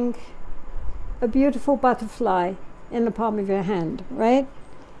imagining a beautiful butterfly in the palm of your hand, right?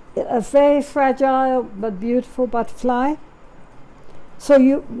 A very fragile but beautiful butterfly.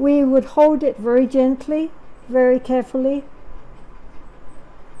 So we would hold it very gently, very carefully,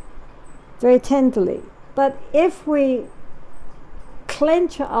 very tenderly. But if we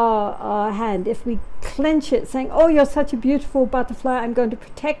clench our hand, if we clench it saying, oh, you're such a beautiful butterfly, I'm going to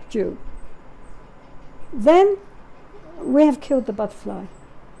protect you, then we have killed the butterfly.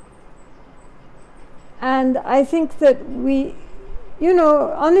 And I think that we, you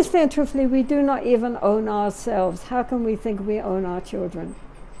know, honestly and truthfully, we do not even own ourselves. How can we think we own our children?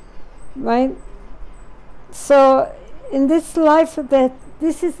 Right? So in this life, that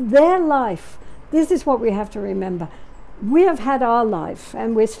this is their life. This is what we have to remember. We have had our life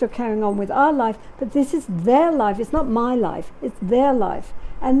and we're still carrying on with our life, but this is their life. It's not my life, it's their life.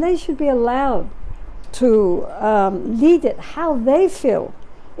 And they should be allowed to lead it how they feel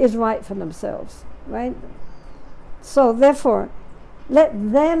is right for themselves, right? So therefore,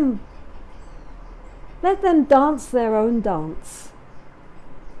 let them dance their own dance.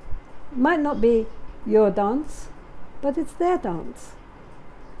 It might not be your dance, but it's their dance.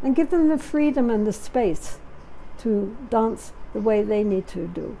 And give them the freedom and the space to dance the way they need to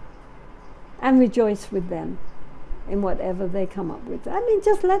do. And rejoice with them in whatever they come up with. I mean,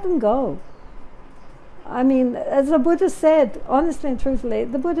 just let them go. I mean, as the Buddha said, honestly and truthfully,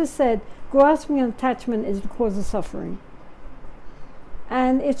 the Buddha said, grasping and attachment is the cause of suffering.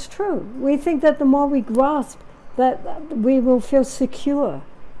 And it's true. We think that the more we grasp, that we will feel secure.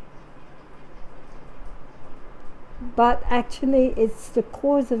 But actually, it's the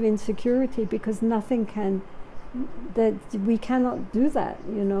cause of insecurity, because nothing can, that we cannot do that,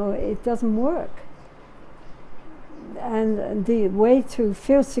 you know, it doesn't work. And the way to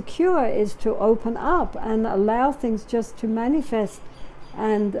feel secure is to open up and allow things just to manifest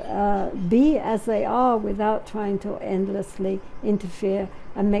and be as they are without trying to endlessly interfere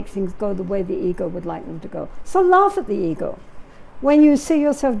and make things go the way the ego would like them to go. So laugh at the ego. When you see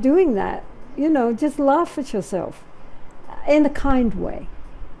yourself doing that, you know, just laugh at yourself in a kind way.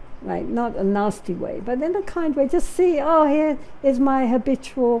 Right, not a nasty way, but in a kind way. Just see, oh, here is my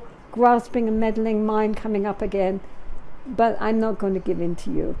habitual grasping and meddling mind coming up again, but I'm not going to give in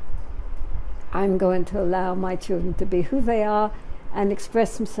to you. I'm going to allow my children to be who they are and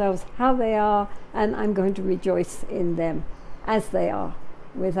express themselves how they are, and I'm going to rejoice in them as they are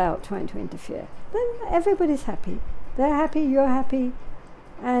without trying to interfere. Then everybody's happy. They're happy, you're happy,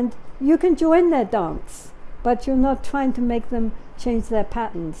 and you can join their dance, but you're not trying to make them change their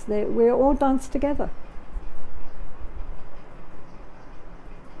patterns. We're all dance together.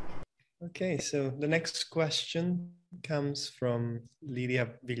 Okay, so the next question comes from Lidia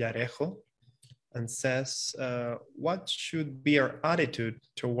Villarejo and says, what should be our attitude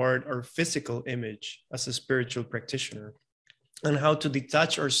toward our physical image as a spiritual practitioner, and how to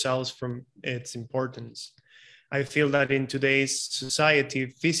detach ourselves from its importance? I feel that in today's society,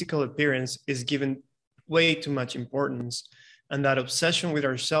 physical appearance is given way too much importance, and that obsession with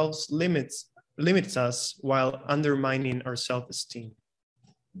ourselves limits us while undermining our self-esteem.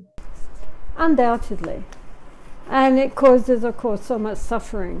 Undoubtedly. And it causes, of course, so much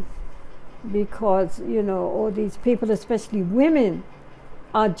suffering, because, you know, all these people, especially women,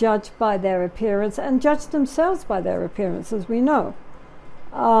 are judged by their appearance and judge themselves by their appearance, as we know.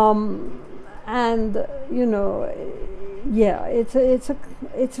 And, you know, yeah,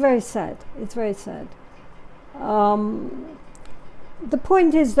 it's very sad. It's very sad. The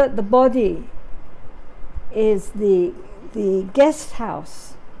point is that the body is the guest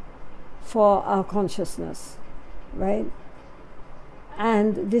house for our consciousness, right?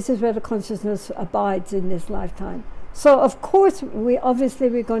 And this is where the consciousness abides in this lifetime. So of course we're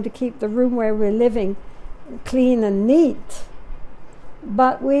going to keep the room where we're living clean and neat,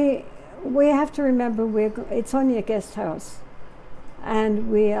 but we have to remember it's only a guest house,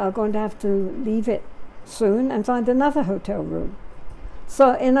 and we are going to have to leave it soon and find another hotel room.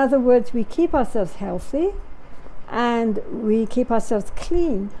 So in other words, we keep ourselves healthy and we keep ourselves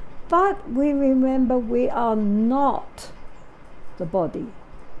clean, but we remember we are not the body.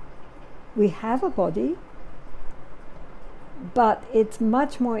 We have a body, but it's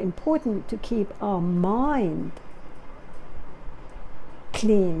much more important to keep our mind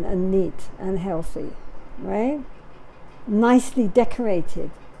clean and neat and healthy, right? Nicely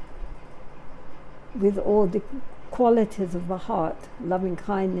decorated with all the qualities of the heart, loving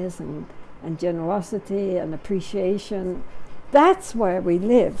kindness and generosity and appreciation. That's where we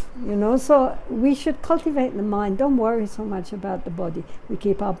live, you know. So we should cultivate the mind. Don't worry so much about the body. We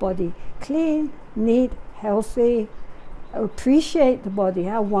keep our body clean, neat, healthy. Appreciate the body,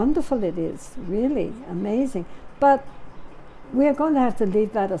 how wonderful it is, really amazing. But we are going to have to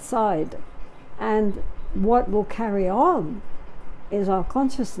leave that aside. And what will carry on is our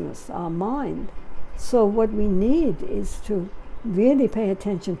consciousness, our mind. So what we need is to really pay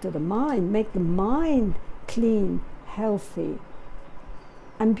attention to the mind, make the mind clean, healthy,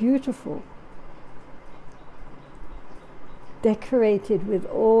 and beautiful, decorated with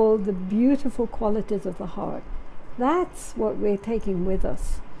all the beautiful qualities of the heart. That's what we're taking with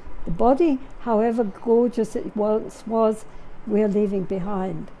us. The body, however gorgeous it once was, we're leaving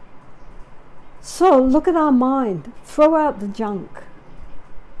behind. So look at our mind. Throw out the junk.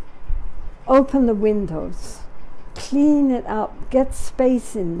 Open the windows. Clean it up. Get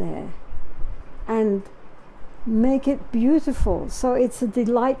space in there. And make it beautiful. So it's a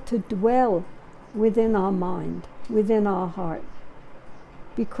delight to dwell within our mind, within our heart.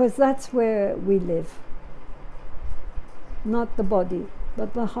 Because that's where we live. Not the body,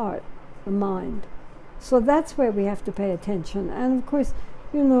 but the heart, the mind. So that's where we have to pay attention. And of course,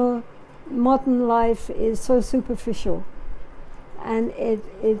 you know, modern life is so superficial, and it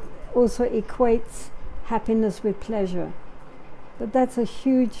also equates happiness with pleasure. But that's a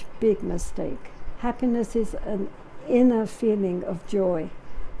huge, big mistake. Happiness is an inner feeling of joy,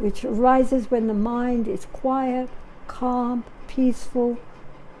 which arises when the mind is quiet, calm, peaceful,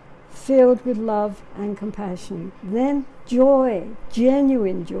 filled with love and compassion. Then joy,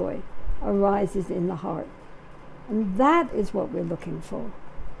 genuine joy, arises in the heart. And that is what we're looking for.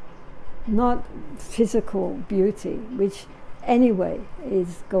 Not physical beauty, which anyway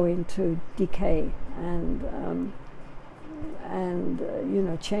is going to decay and you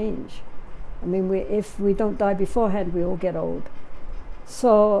know, change. I mean, if we don't die beforehand, we all get old.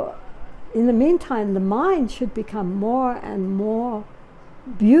 So in the meantime, the mind should become more and more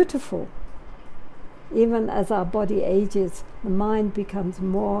beautiful. Even as our body ages, the mind becomes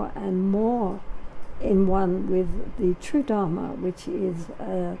more and more in one with the true dharma, which is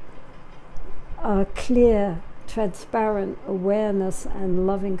a clear, transparent awareness and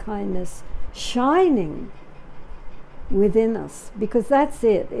loving kindness shining within us. Because that's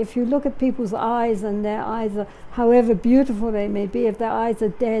it. If you look at people's eyes, and their eyes are, however beautiful they may be, if their eyes are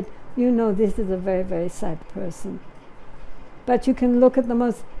dead, you know this is a very, very sad person. But you can look at the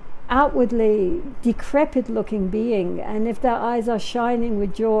most outwardly decrepit looking being, and if their eyes are shining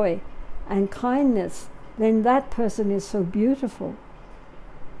with joy and kindness, then that person is so beautiful.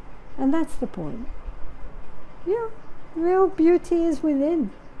 And that's the point. Yeah, real beauty is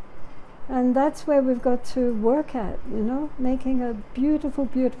within. And that's where we've got to work at, you know, making a beautiful,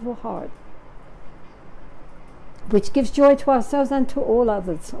 beautiful heart, which gives joy to ourselves and to all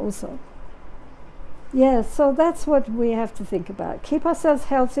others also. Yeah, so that's what we have to think about. Keep ourselves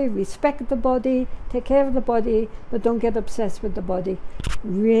healthy, respect the body, take care of the body, but don't get obsessed with the body.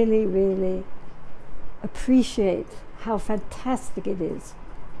 Really, really appreciate how fantastic it is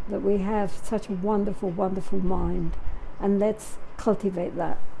that we have such a wonderful, wonderful mind. And let's cultivate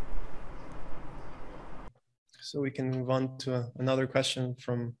that. So we can move on to another question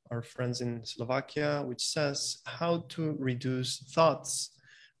from our friends in Slovakia, which says, how to reduce thoughts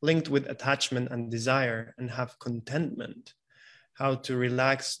linked with attachment and desire and have contentment, how to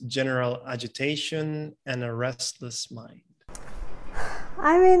relax general agitation and a restless mind.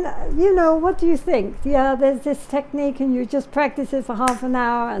 I mean, you know, what do you think? Yeah, there's this technique and you just practice it for half an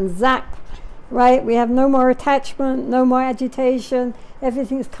hour and zap, right? We have no more attachment, no more agitation,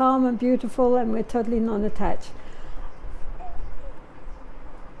 everything's calm and beautiful and we're totally non-attached.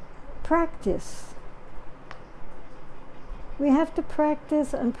 Practice. We have to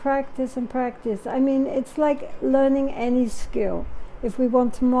practice and practice and practice. I mean, it's like learning any skill. If we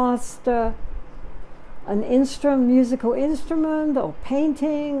want to master an instrument, musical instrument, or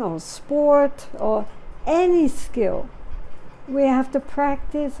painting, or sport, or any skill, we have to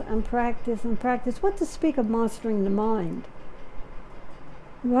practice and practice and practice. What to speak of mastering the mind,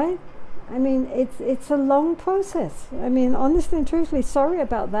 right? I mean, it's a long process. I mean, honestly and truthfully, sorry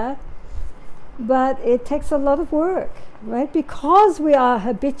about that, but it takes a lot of work, right? Because we are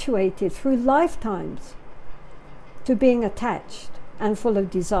habituated through lifetimes to being attached and full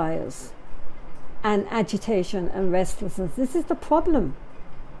of desires and agitation and restlessness. This is the problem.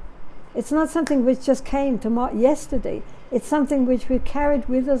 It's not something which just came to yesterday. It's something which we carried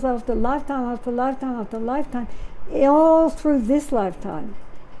with us after lifetime after lifetime after lifetime, all through this lifetime.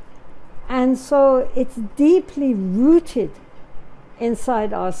 And so it's deeply rooted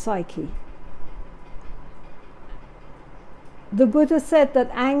inside our psyche. The Buddha said that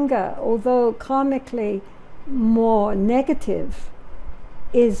anger, although karmically more negative,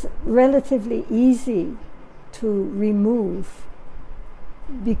 is relatively easy to remove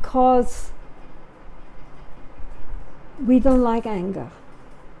because we don't like anger.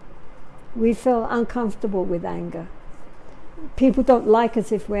 We feel uncomfortable with anger. People don't like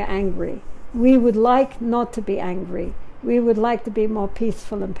us if we're angry. We would like not to be angry. We would like to be more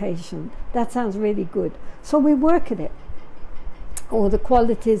peaceful and patient. That sounds really good. So we work at it. Or the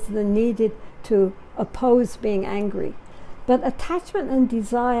qualities that are needed to oppose being angry. But attachment and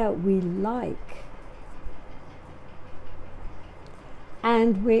desire we like.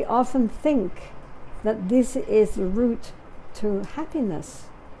 And we often think that this is the route to happiness.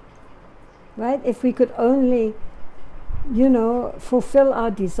 Right? If we could only, fulfill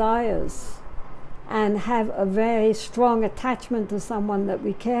our desires and have a very strong attachment to someone that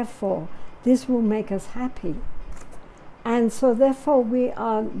we care for, this will make us happy. And so therefore we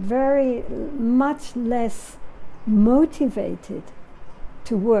are very much less motivated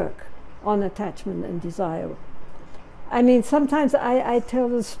to work on attachment and desire. I mean, sometimes I tell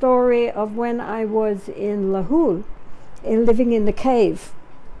the story of when I was in Lahul, living in the cave.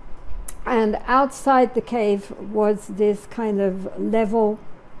 And outside the cave was this kind of level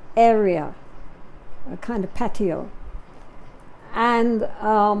area, a kind of patio. And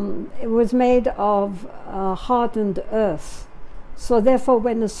it was made of hardened earth. So therefore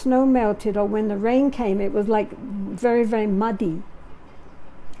when the snow melted or when the rain came, it was like very, very muddy.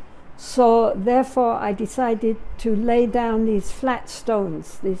 So therefore I decided to lay down these flat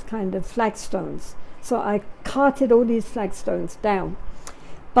stones, these kind of flagstones. So I carted all these flagstones down.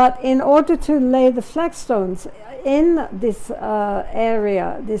 But in order to lay the flagstones in this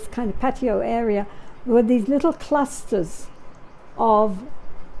area, this kind of patio area, were these little clusters of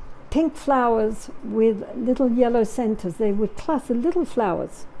pink flowers with little yellow centers. They would cluster little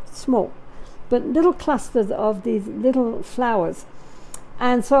flowers, small, but little clusters of these little flowers.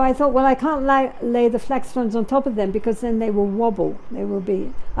 And so I thought, well, I can't lay the flagstones on top of them because then they will wobble.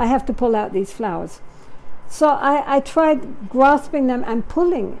 I have to pull out these flowers. So I tried grasping them and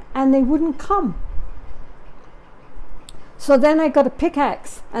pulling, and they wouldn't come. So then I got a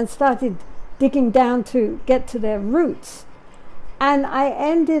pickaxe and started digging down to get to their roots. And I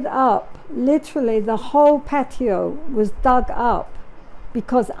ended up, literally the whole patio was dug up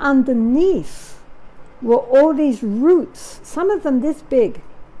because underneath were all these roots, some of them this big,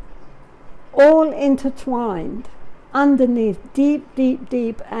 all intertwined underneath, deep, deep,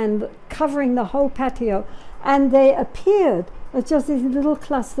 deep, and covering the whole patio. And they appeared as just these little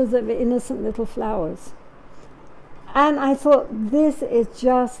clusters of innocent little flowers. And I thought, this is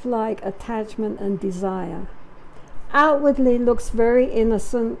just like attachment and desire. Outwardly looks very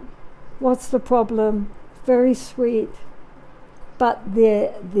innocent. What's the problem? Very sweet. But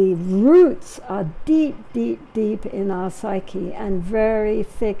the roots are deep, deep, deep in our psyche and very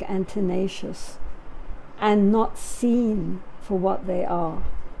thick and tenacious and not seen for what they are.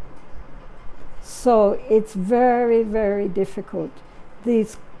 So it's very, very difficult. The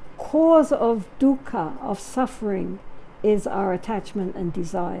cause of dukkha, of suffering, is our attachment and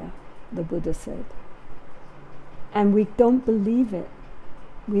desire, the Buddha said. And we don't believe it.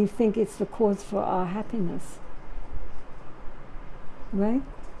 We think it's the cause for our happiness. Right?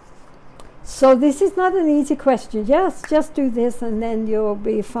 So this is not an easy question. Yes, just do this and then you'll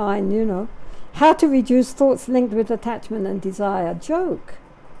be fine, How to reduce thoughts linked with attachment and desire. Joke.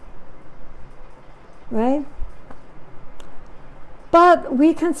 Right? But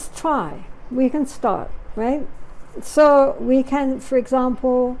we can try. We can start, right? So we can, for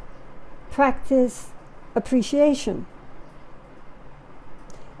example, practice appreciation.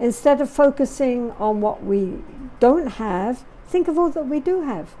 Instead of focusing on what we don't have, think of all that we do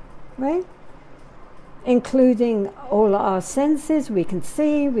have, right? Including all our senses. We can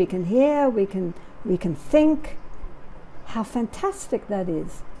see, we can hear, we can think. How fantastic that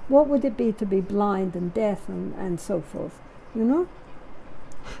is. What would it be to be blind and deaf and so forth,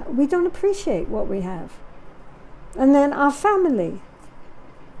 We don't appreciate what we have. And then our family,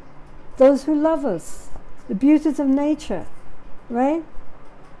 those who love us, the beauties of nature, right?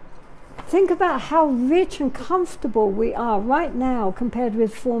 Think about how rich and comfortable we are right now compared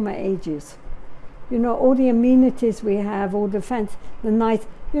with former ages. All the amenities we have, all the nice,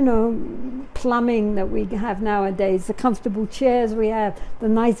 plumbing that we have nowadays, the comfortable chairs we have, the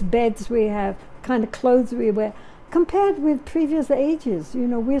nice beds we have, kind of clothes we wear. Compared with previous ages,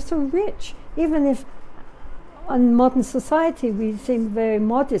 we're so rich. Even if in modern society we seem very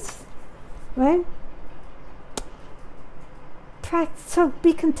modest, right? So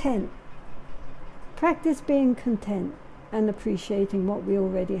be content. Practice being content and appreciating what we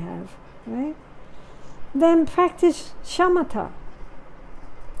already have, right? Then practice shamatha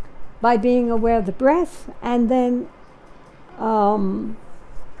by being aware of the breath, and then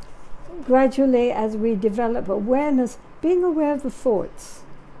gradually, as we develop awareness, being aware of the thoughts.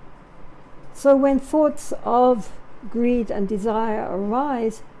 So when thoughts of greed and desire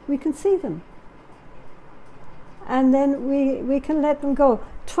arise, we can see them. and then we can let them go.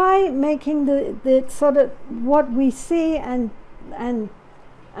 Try making the sort of what we see and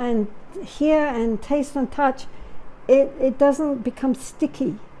hear and taste and touch, it doesn't become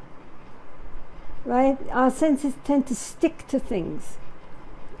sticky, right? Our senses tend to stick to things,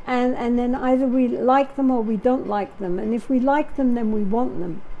 and then either we like them or we don't like them, and if we like them, then we want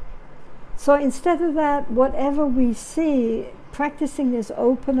them. So instead of that, whatever we see, practicing this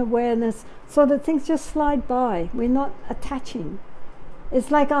open awareness so that things just slide by. We're not attaching.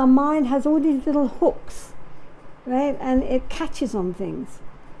 It's like our mind has all these little hooks, right? And it catches on things.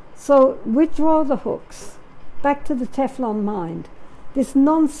 So withdraw the hooks. Back to the Teflon mind. This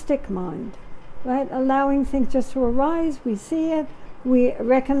non-stick mind, right? Allowing things just to arise. We see it. We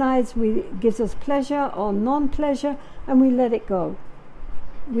recognize it gives us pleasure or non-pleasure, and we let it go.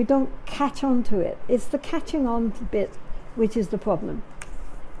 We don't catch on to it. It's the catching on bit which is the problem,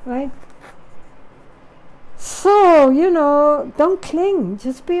 right? So, don't cling,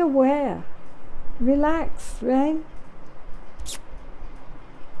 just be aware. Relax, right?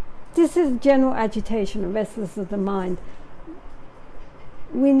 This is general agitation and restlessness of the mind.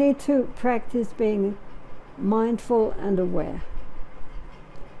 We need to practice being mindful and aware.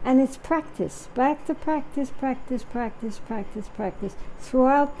 And it's practice, back to practice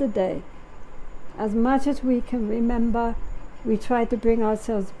throughout the day. As much as we can remember, we try to bring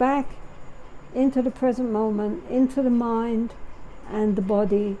ourselves back into the present moment, into the mind and the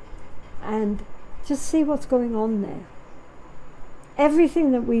body, and just see what's going on there.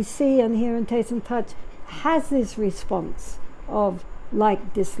 Everything that we see and hear and taste and touch has this response of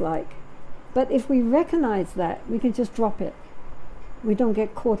like, dislike. But if we recognize that, we can just drop it. We don't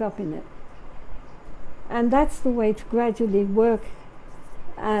get caught up in it. And that's the way to gradually work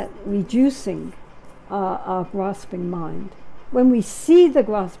at reducing our grasping mind. When we see the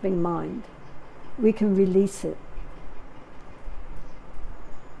grasping mind, we can release it.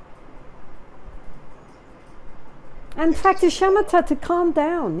 And practice shamatha to calm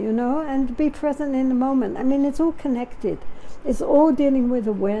down, and be present in the moment. I mean, it's all connected. It's all dealing with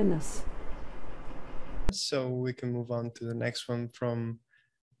awareness. So we can move on to the next one from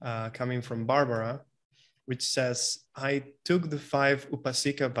coming from Barbara, which says, I took the 5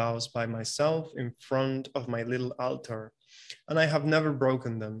 upasika vows by myself in front of my little altar, and I have never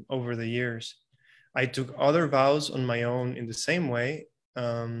broken them over the years. I took other vows on my own in the same way.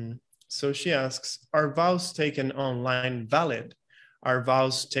 So she asks, are vows taken online valid? Are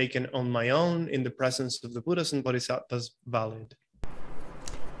vows taken on my own in the presence of the Buddhas and Bodhisattvas valid?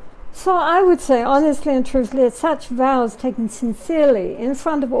 So I would say, honestly and truthfully, such vows taken sincerely in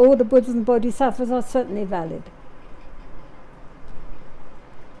front of all the Buddhas and Bodhisattvas are certainly valid.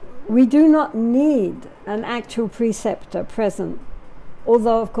 We do not need an actual preceptor present,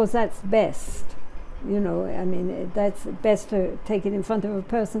 although of course that's best. That's best to take it in front of a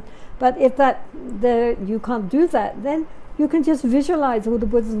person. But if you can't do that, then you can just visualize all the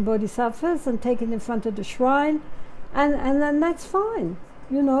Buddhas and Bodhisattvas and take it in front of the shrine, and then that's fine.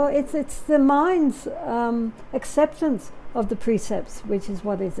 It's the mind's acceptance of the precepts, which is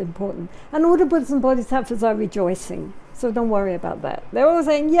what is important. And all the Buddhas and Bodhisattvas are rejoicing, so don't worry about that. They're all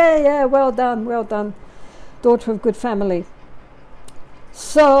saying, yeah, well done, daughter of good family.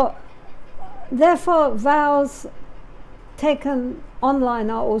 So, therefore, vows taken online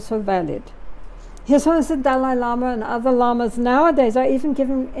are also valid. His Holiness the Dalai Lama and other lamas nowadays are even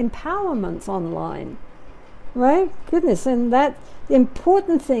giving empowerments online. Right? Goodness, and that the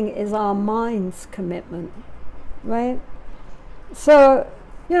important thing is our mind's commitment, right? So,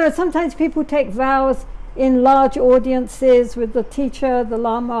 sometimes people take vows in large audiences with the teacher, the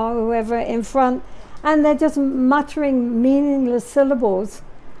lama, or whoever in front, and they're just muttering meaningless syllables,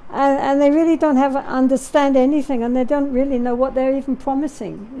 and they really don't understand anything, and they don't really know what they're even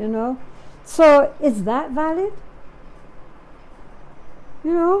promising, So, is that valid?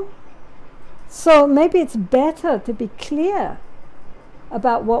 So maybe it's better to be clear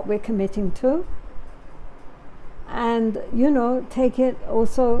about what we're committing to, and take it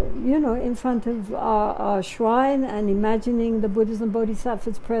also in front of our shrine and imagining the Buddhas and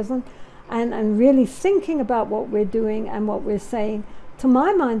Bodhisattvas present, and really thinking about what we're doing and what we're saying. To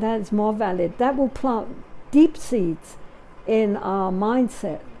my mind, that is more valid. That will plant deep seeds in our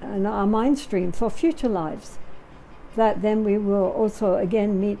mindset and our mind stream for future lives, that then we will also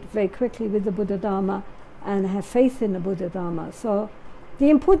again meet very quickly with the Buddha Dharma and have faith in the Buddha Dharma. So the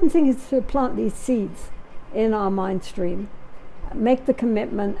important thing is to plant these seeds in our mind stream, make the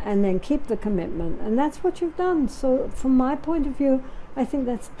commitment, and then keep the commitment. And that's what you've done. So from my point of view, I think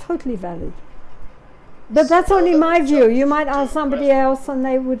that's totally valid. But that's only my view. You might ask somebody else and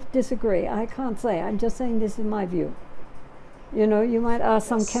they would disagree. I can't say. I'm just saying this is my view. You know, you might ask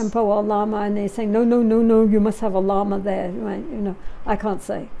some Kempo or Lama and they say, no, no, no, no, you must have a Lama there. Right? You know, I can't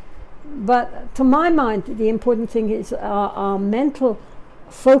say. But to my mind, the important thing is our mental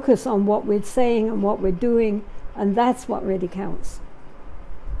focus on what we're saying and what we're doing, and that's what really counts.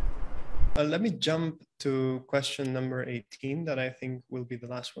 Let me jump to question number 18 that I think will be the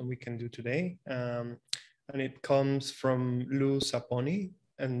last one we can do today. And it comes from Lou Saponi,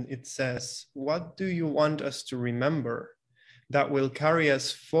 and it says, what do you want us to remember that will carry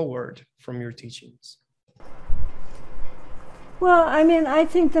us forward from your teachings? Well, I mean, I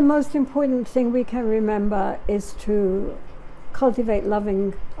think the most important thing we can remember is to cultivate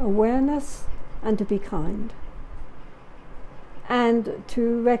loving awareness and to be kind. And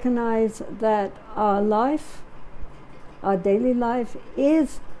to recognize that our life, our daily life,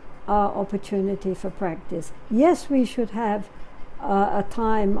 is our opportunity for practice. Yes, we should have a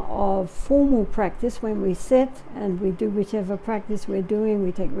time of formal practice when we sit and we do whichever practice we're doing.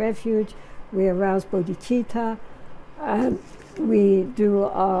 We take refuge, we arouse bodhicitta, and we do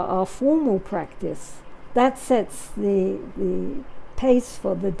our formal practice. That sets the pace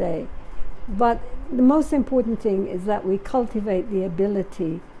for the day. But the most important thing is that we cultivate the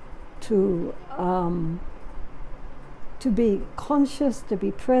ability to be conscious, to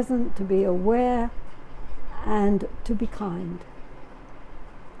be present, to be aware, and to be kind.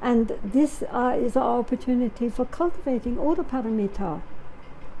 And this is our opportunity for cultivating all the paramita.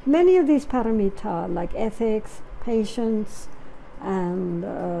 Many of these paramita, like ethics, patience,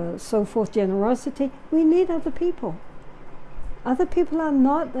 and so forth, generosity, we need other people. Other people are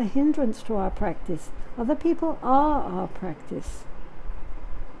not a hindrance to our practice. Other people are our practice.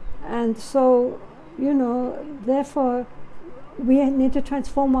 And so, you know, therefore, we need to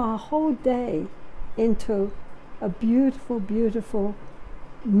transform our whole day into a beautiful, beautiful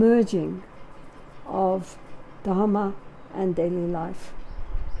merging of dharma and daily life.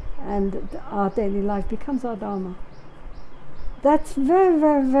 And our daily life becomes our dharma. That's very,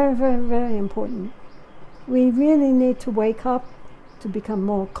 very, very, very, very important. We really need to wake up to become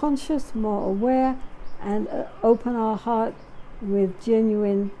more conscious, more aware, and open our heart with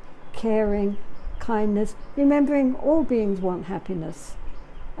genuine caring, kindness, remembering all beings want happiness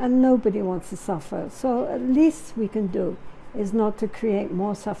and nobody wants to suffer. So at least we can do is not to create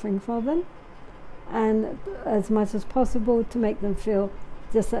more suffering for them, and as much as possible to make them feel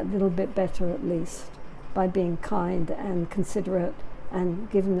just that little bit better at least by being kind and considerate and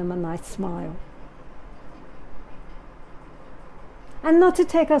giving them a nice smile. And not to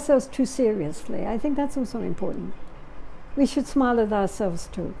take ourselves too seriously. I think that's also important. We should smile at ourselves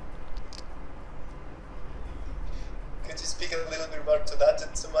too. Could you speak a little bit more to that,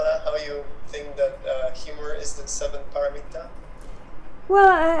 Tsumala, how you think that humor is the seventh paramita? Well,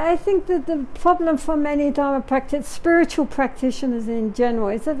 I think that the problem for many Dharma spiritual practitioners in general,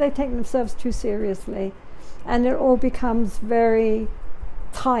 is that they take themselves too seriously and it all becomes very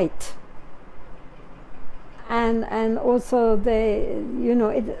tight. And also they, you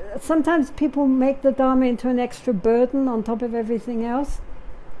know, sometimes people make the Dharma into an extra burden on top of everything else.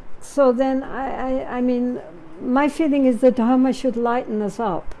 So then, I mean, my feeling is the Dharma should lighten us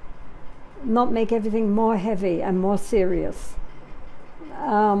up, not make everything more heavy and more serious.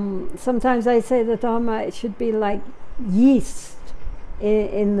 Sometimes I say the Dharma, it should be like yeast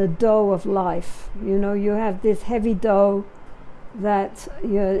in the dough of life. You know, you have this heavy dough that,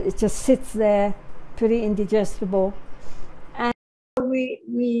 you know, it just sits there, pretty indigestible. And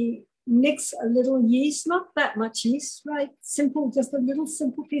we mix a little yeast, not that much yeast, right? Simple, just a little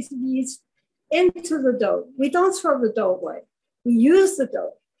simple piece of yeast into the dough. We don't throw the dough away. We use the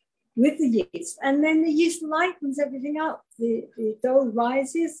dough with the yeast, and then the yeast lightens everything up. The dough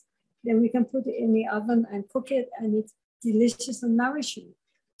rises, then we can put it in the oven and cook it, and it's delicious and nourishing.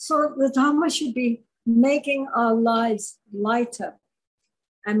 So the Dharma should be making our lives lighter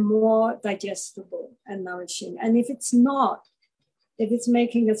and more digestible and nourishing. And if it's not, if it's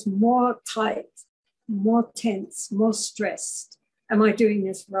making us more tight, more tense, more stressed, am I doing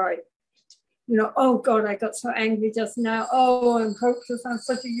this right? You know, oh God, I got so angry just now. Oh, I'm hopeless. I'm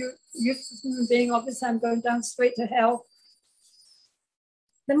such a useless human being. Obviously, I'm going down straight to hell.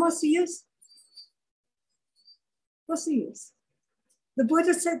 Then what's the use? What's the use? The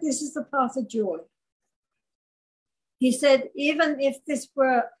Buddha said this is the path of joy. He said, even if this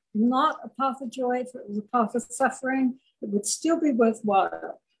were not a path of joy, if it was a path of suffering, it would still be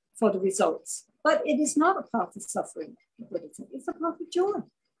worthwhile for the results. But it is not a path of suffering, the Buddha said. It's a path of joy.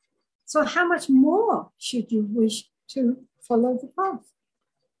 So how much more should you wish to follow the path,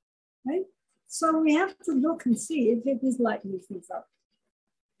 right? So we have to look and see if it is lightening things up.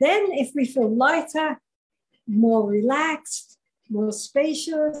 Then if we feel lighter, more relaxed, more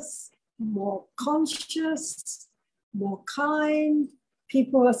spacious, more conscious, more kind,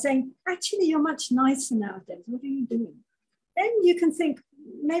 people are saying, actually, you're much nicer nowadays. What are you doing? Then you can think,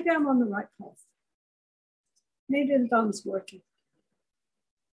 maybe I'm on the right path. Maybe the Dharma's working.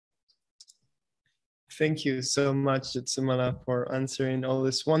 Thank you so much, Jitsumala, for answering all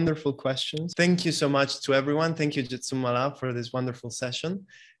these wonderful questions. Thank you so much to everyone. Thank you, Jitsumala, for this wonderful session.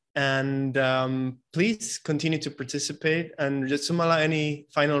 And please continue to participate. And Jitsumala, any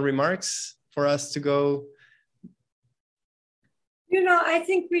final remarks for us to go? You know, I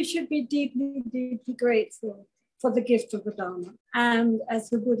think we should be deeply, deeply grateful for the gift of the Dharma. And as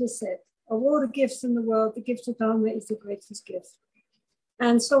the Buddha said, of all the gifts in the world, the gift of Dharma is the greatest gift.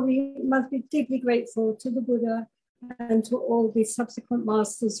 And so we must be deeply grateful to the Buddha and to all the subsequent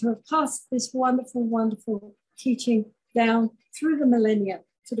masters who have passed this wonderful, wonderful teaching down through the millennia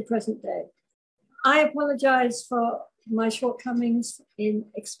to the present day. I apologize for my shortcomings in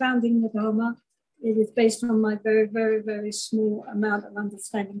expounding the Dharma. It is based on my very, very, very small amount of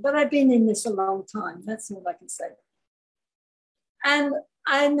understanding. But I've been in this a long time. That's all I can say. And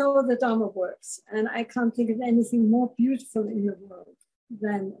I know the Dharma works. And I can't think of anything more beautiful in the world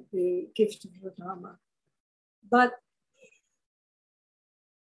than the gift of the Dharma. But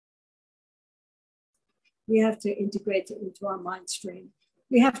we have to integrate it into our mind stream.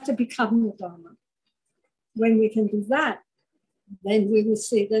 We have to become the Dharma. When we can do that, then we will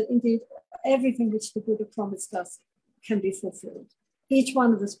see that indeed everything which the Buddha promised us can be fulfilled. Each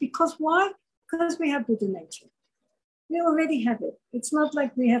one of us. Because why? Because we have Buddha nature. We already have it. It's not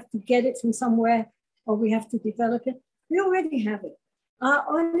like we have to get it from somewhere or we have to develop it. We already have it. Our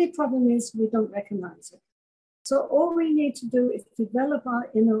only problem is we don't recognize it. So all we need to do is develop our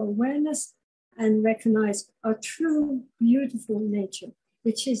inner awareness and recognize our true, beautiful nature,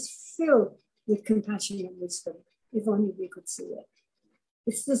 which is filled with compassion and wisdom, if only we could see it.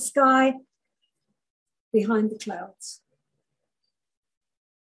 It's the sky behind the clouds.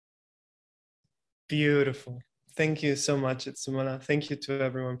 Beautiful. Thank you so much, Jitsumala. Thank you to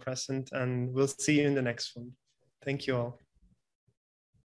everyone present, and we'll see you in the next one. Thank you all.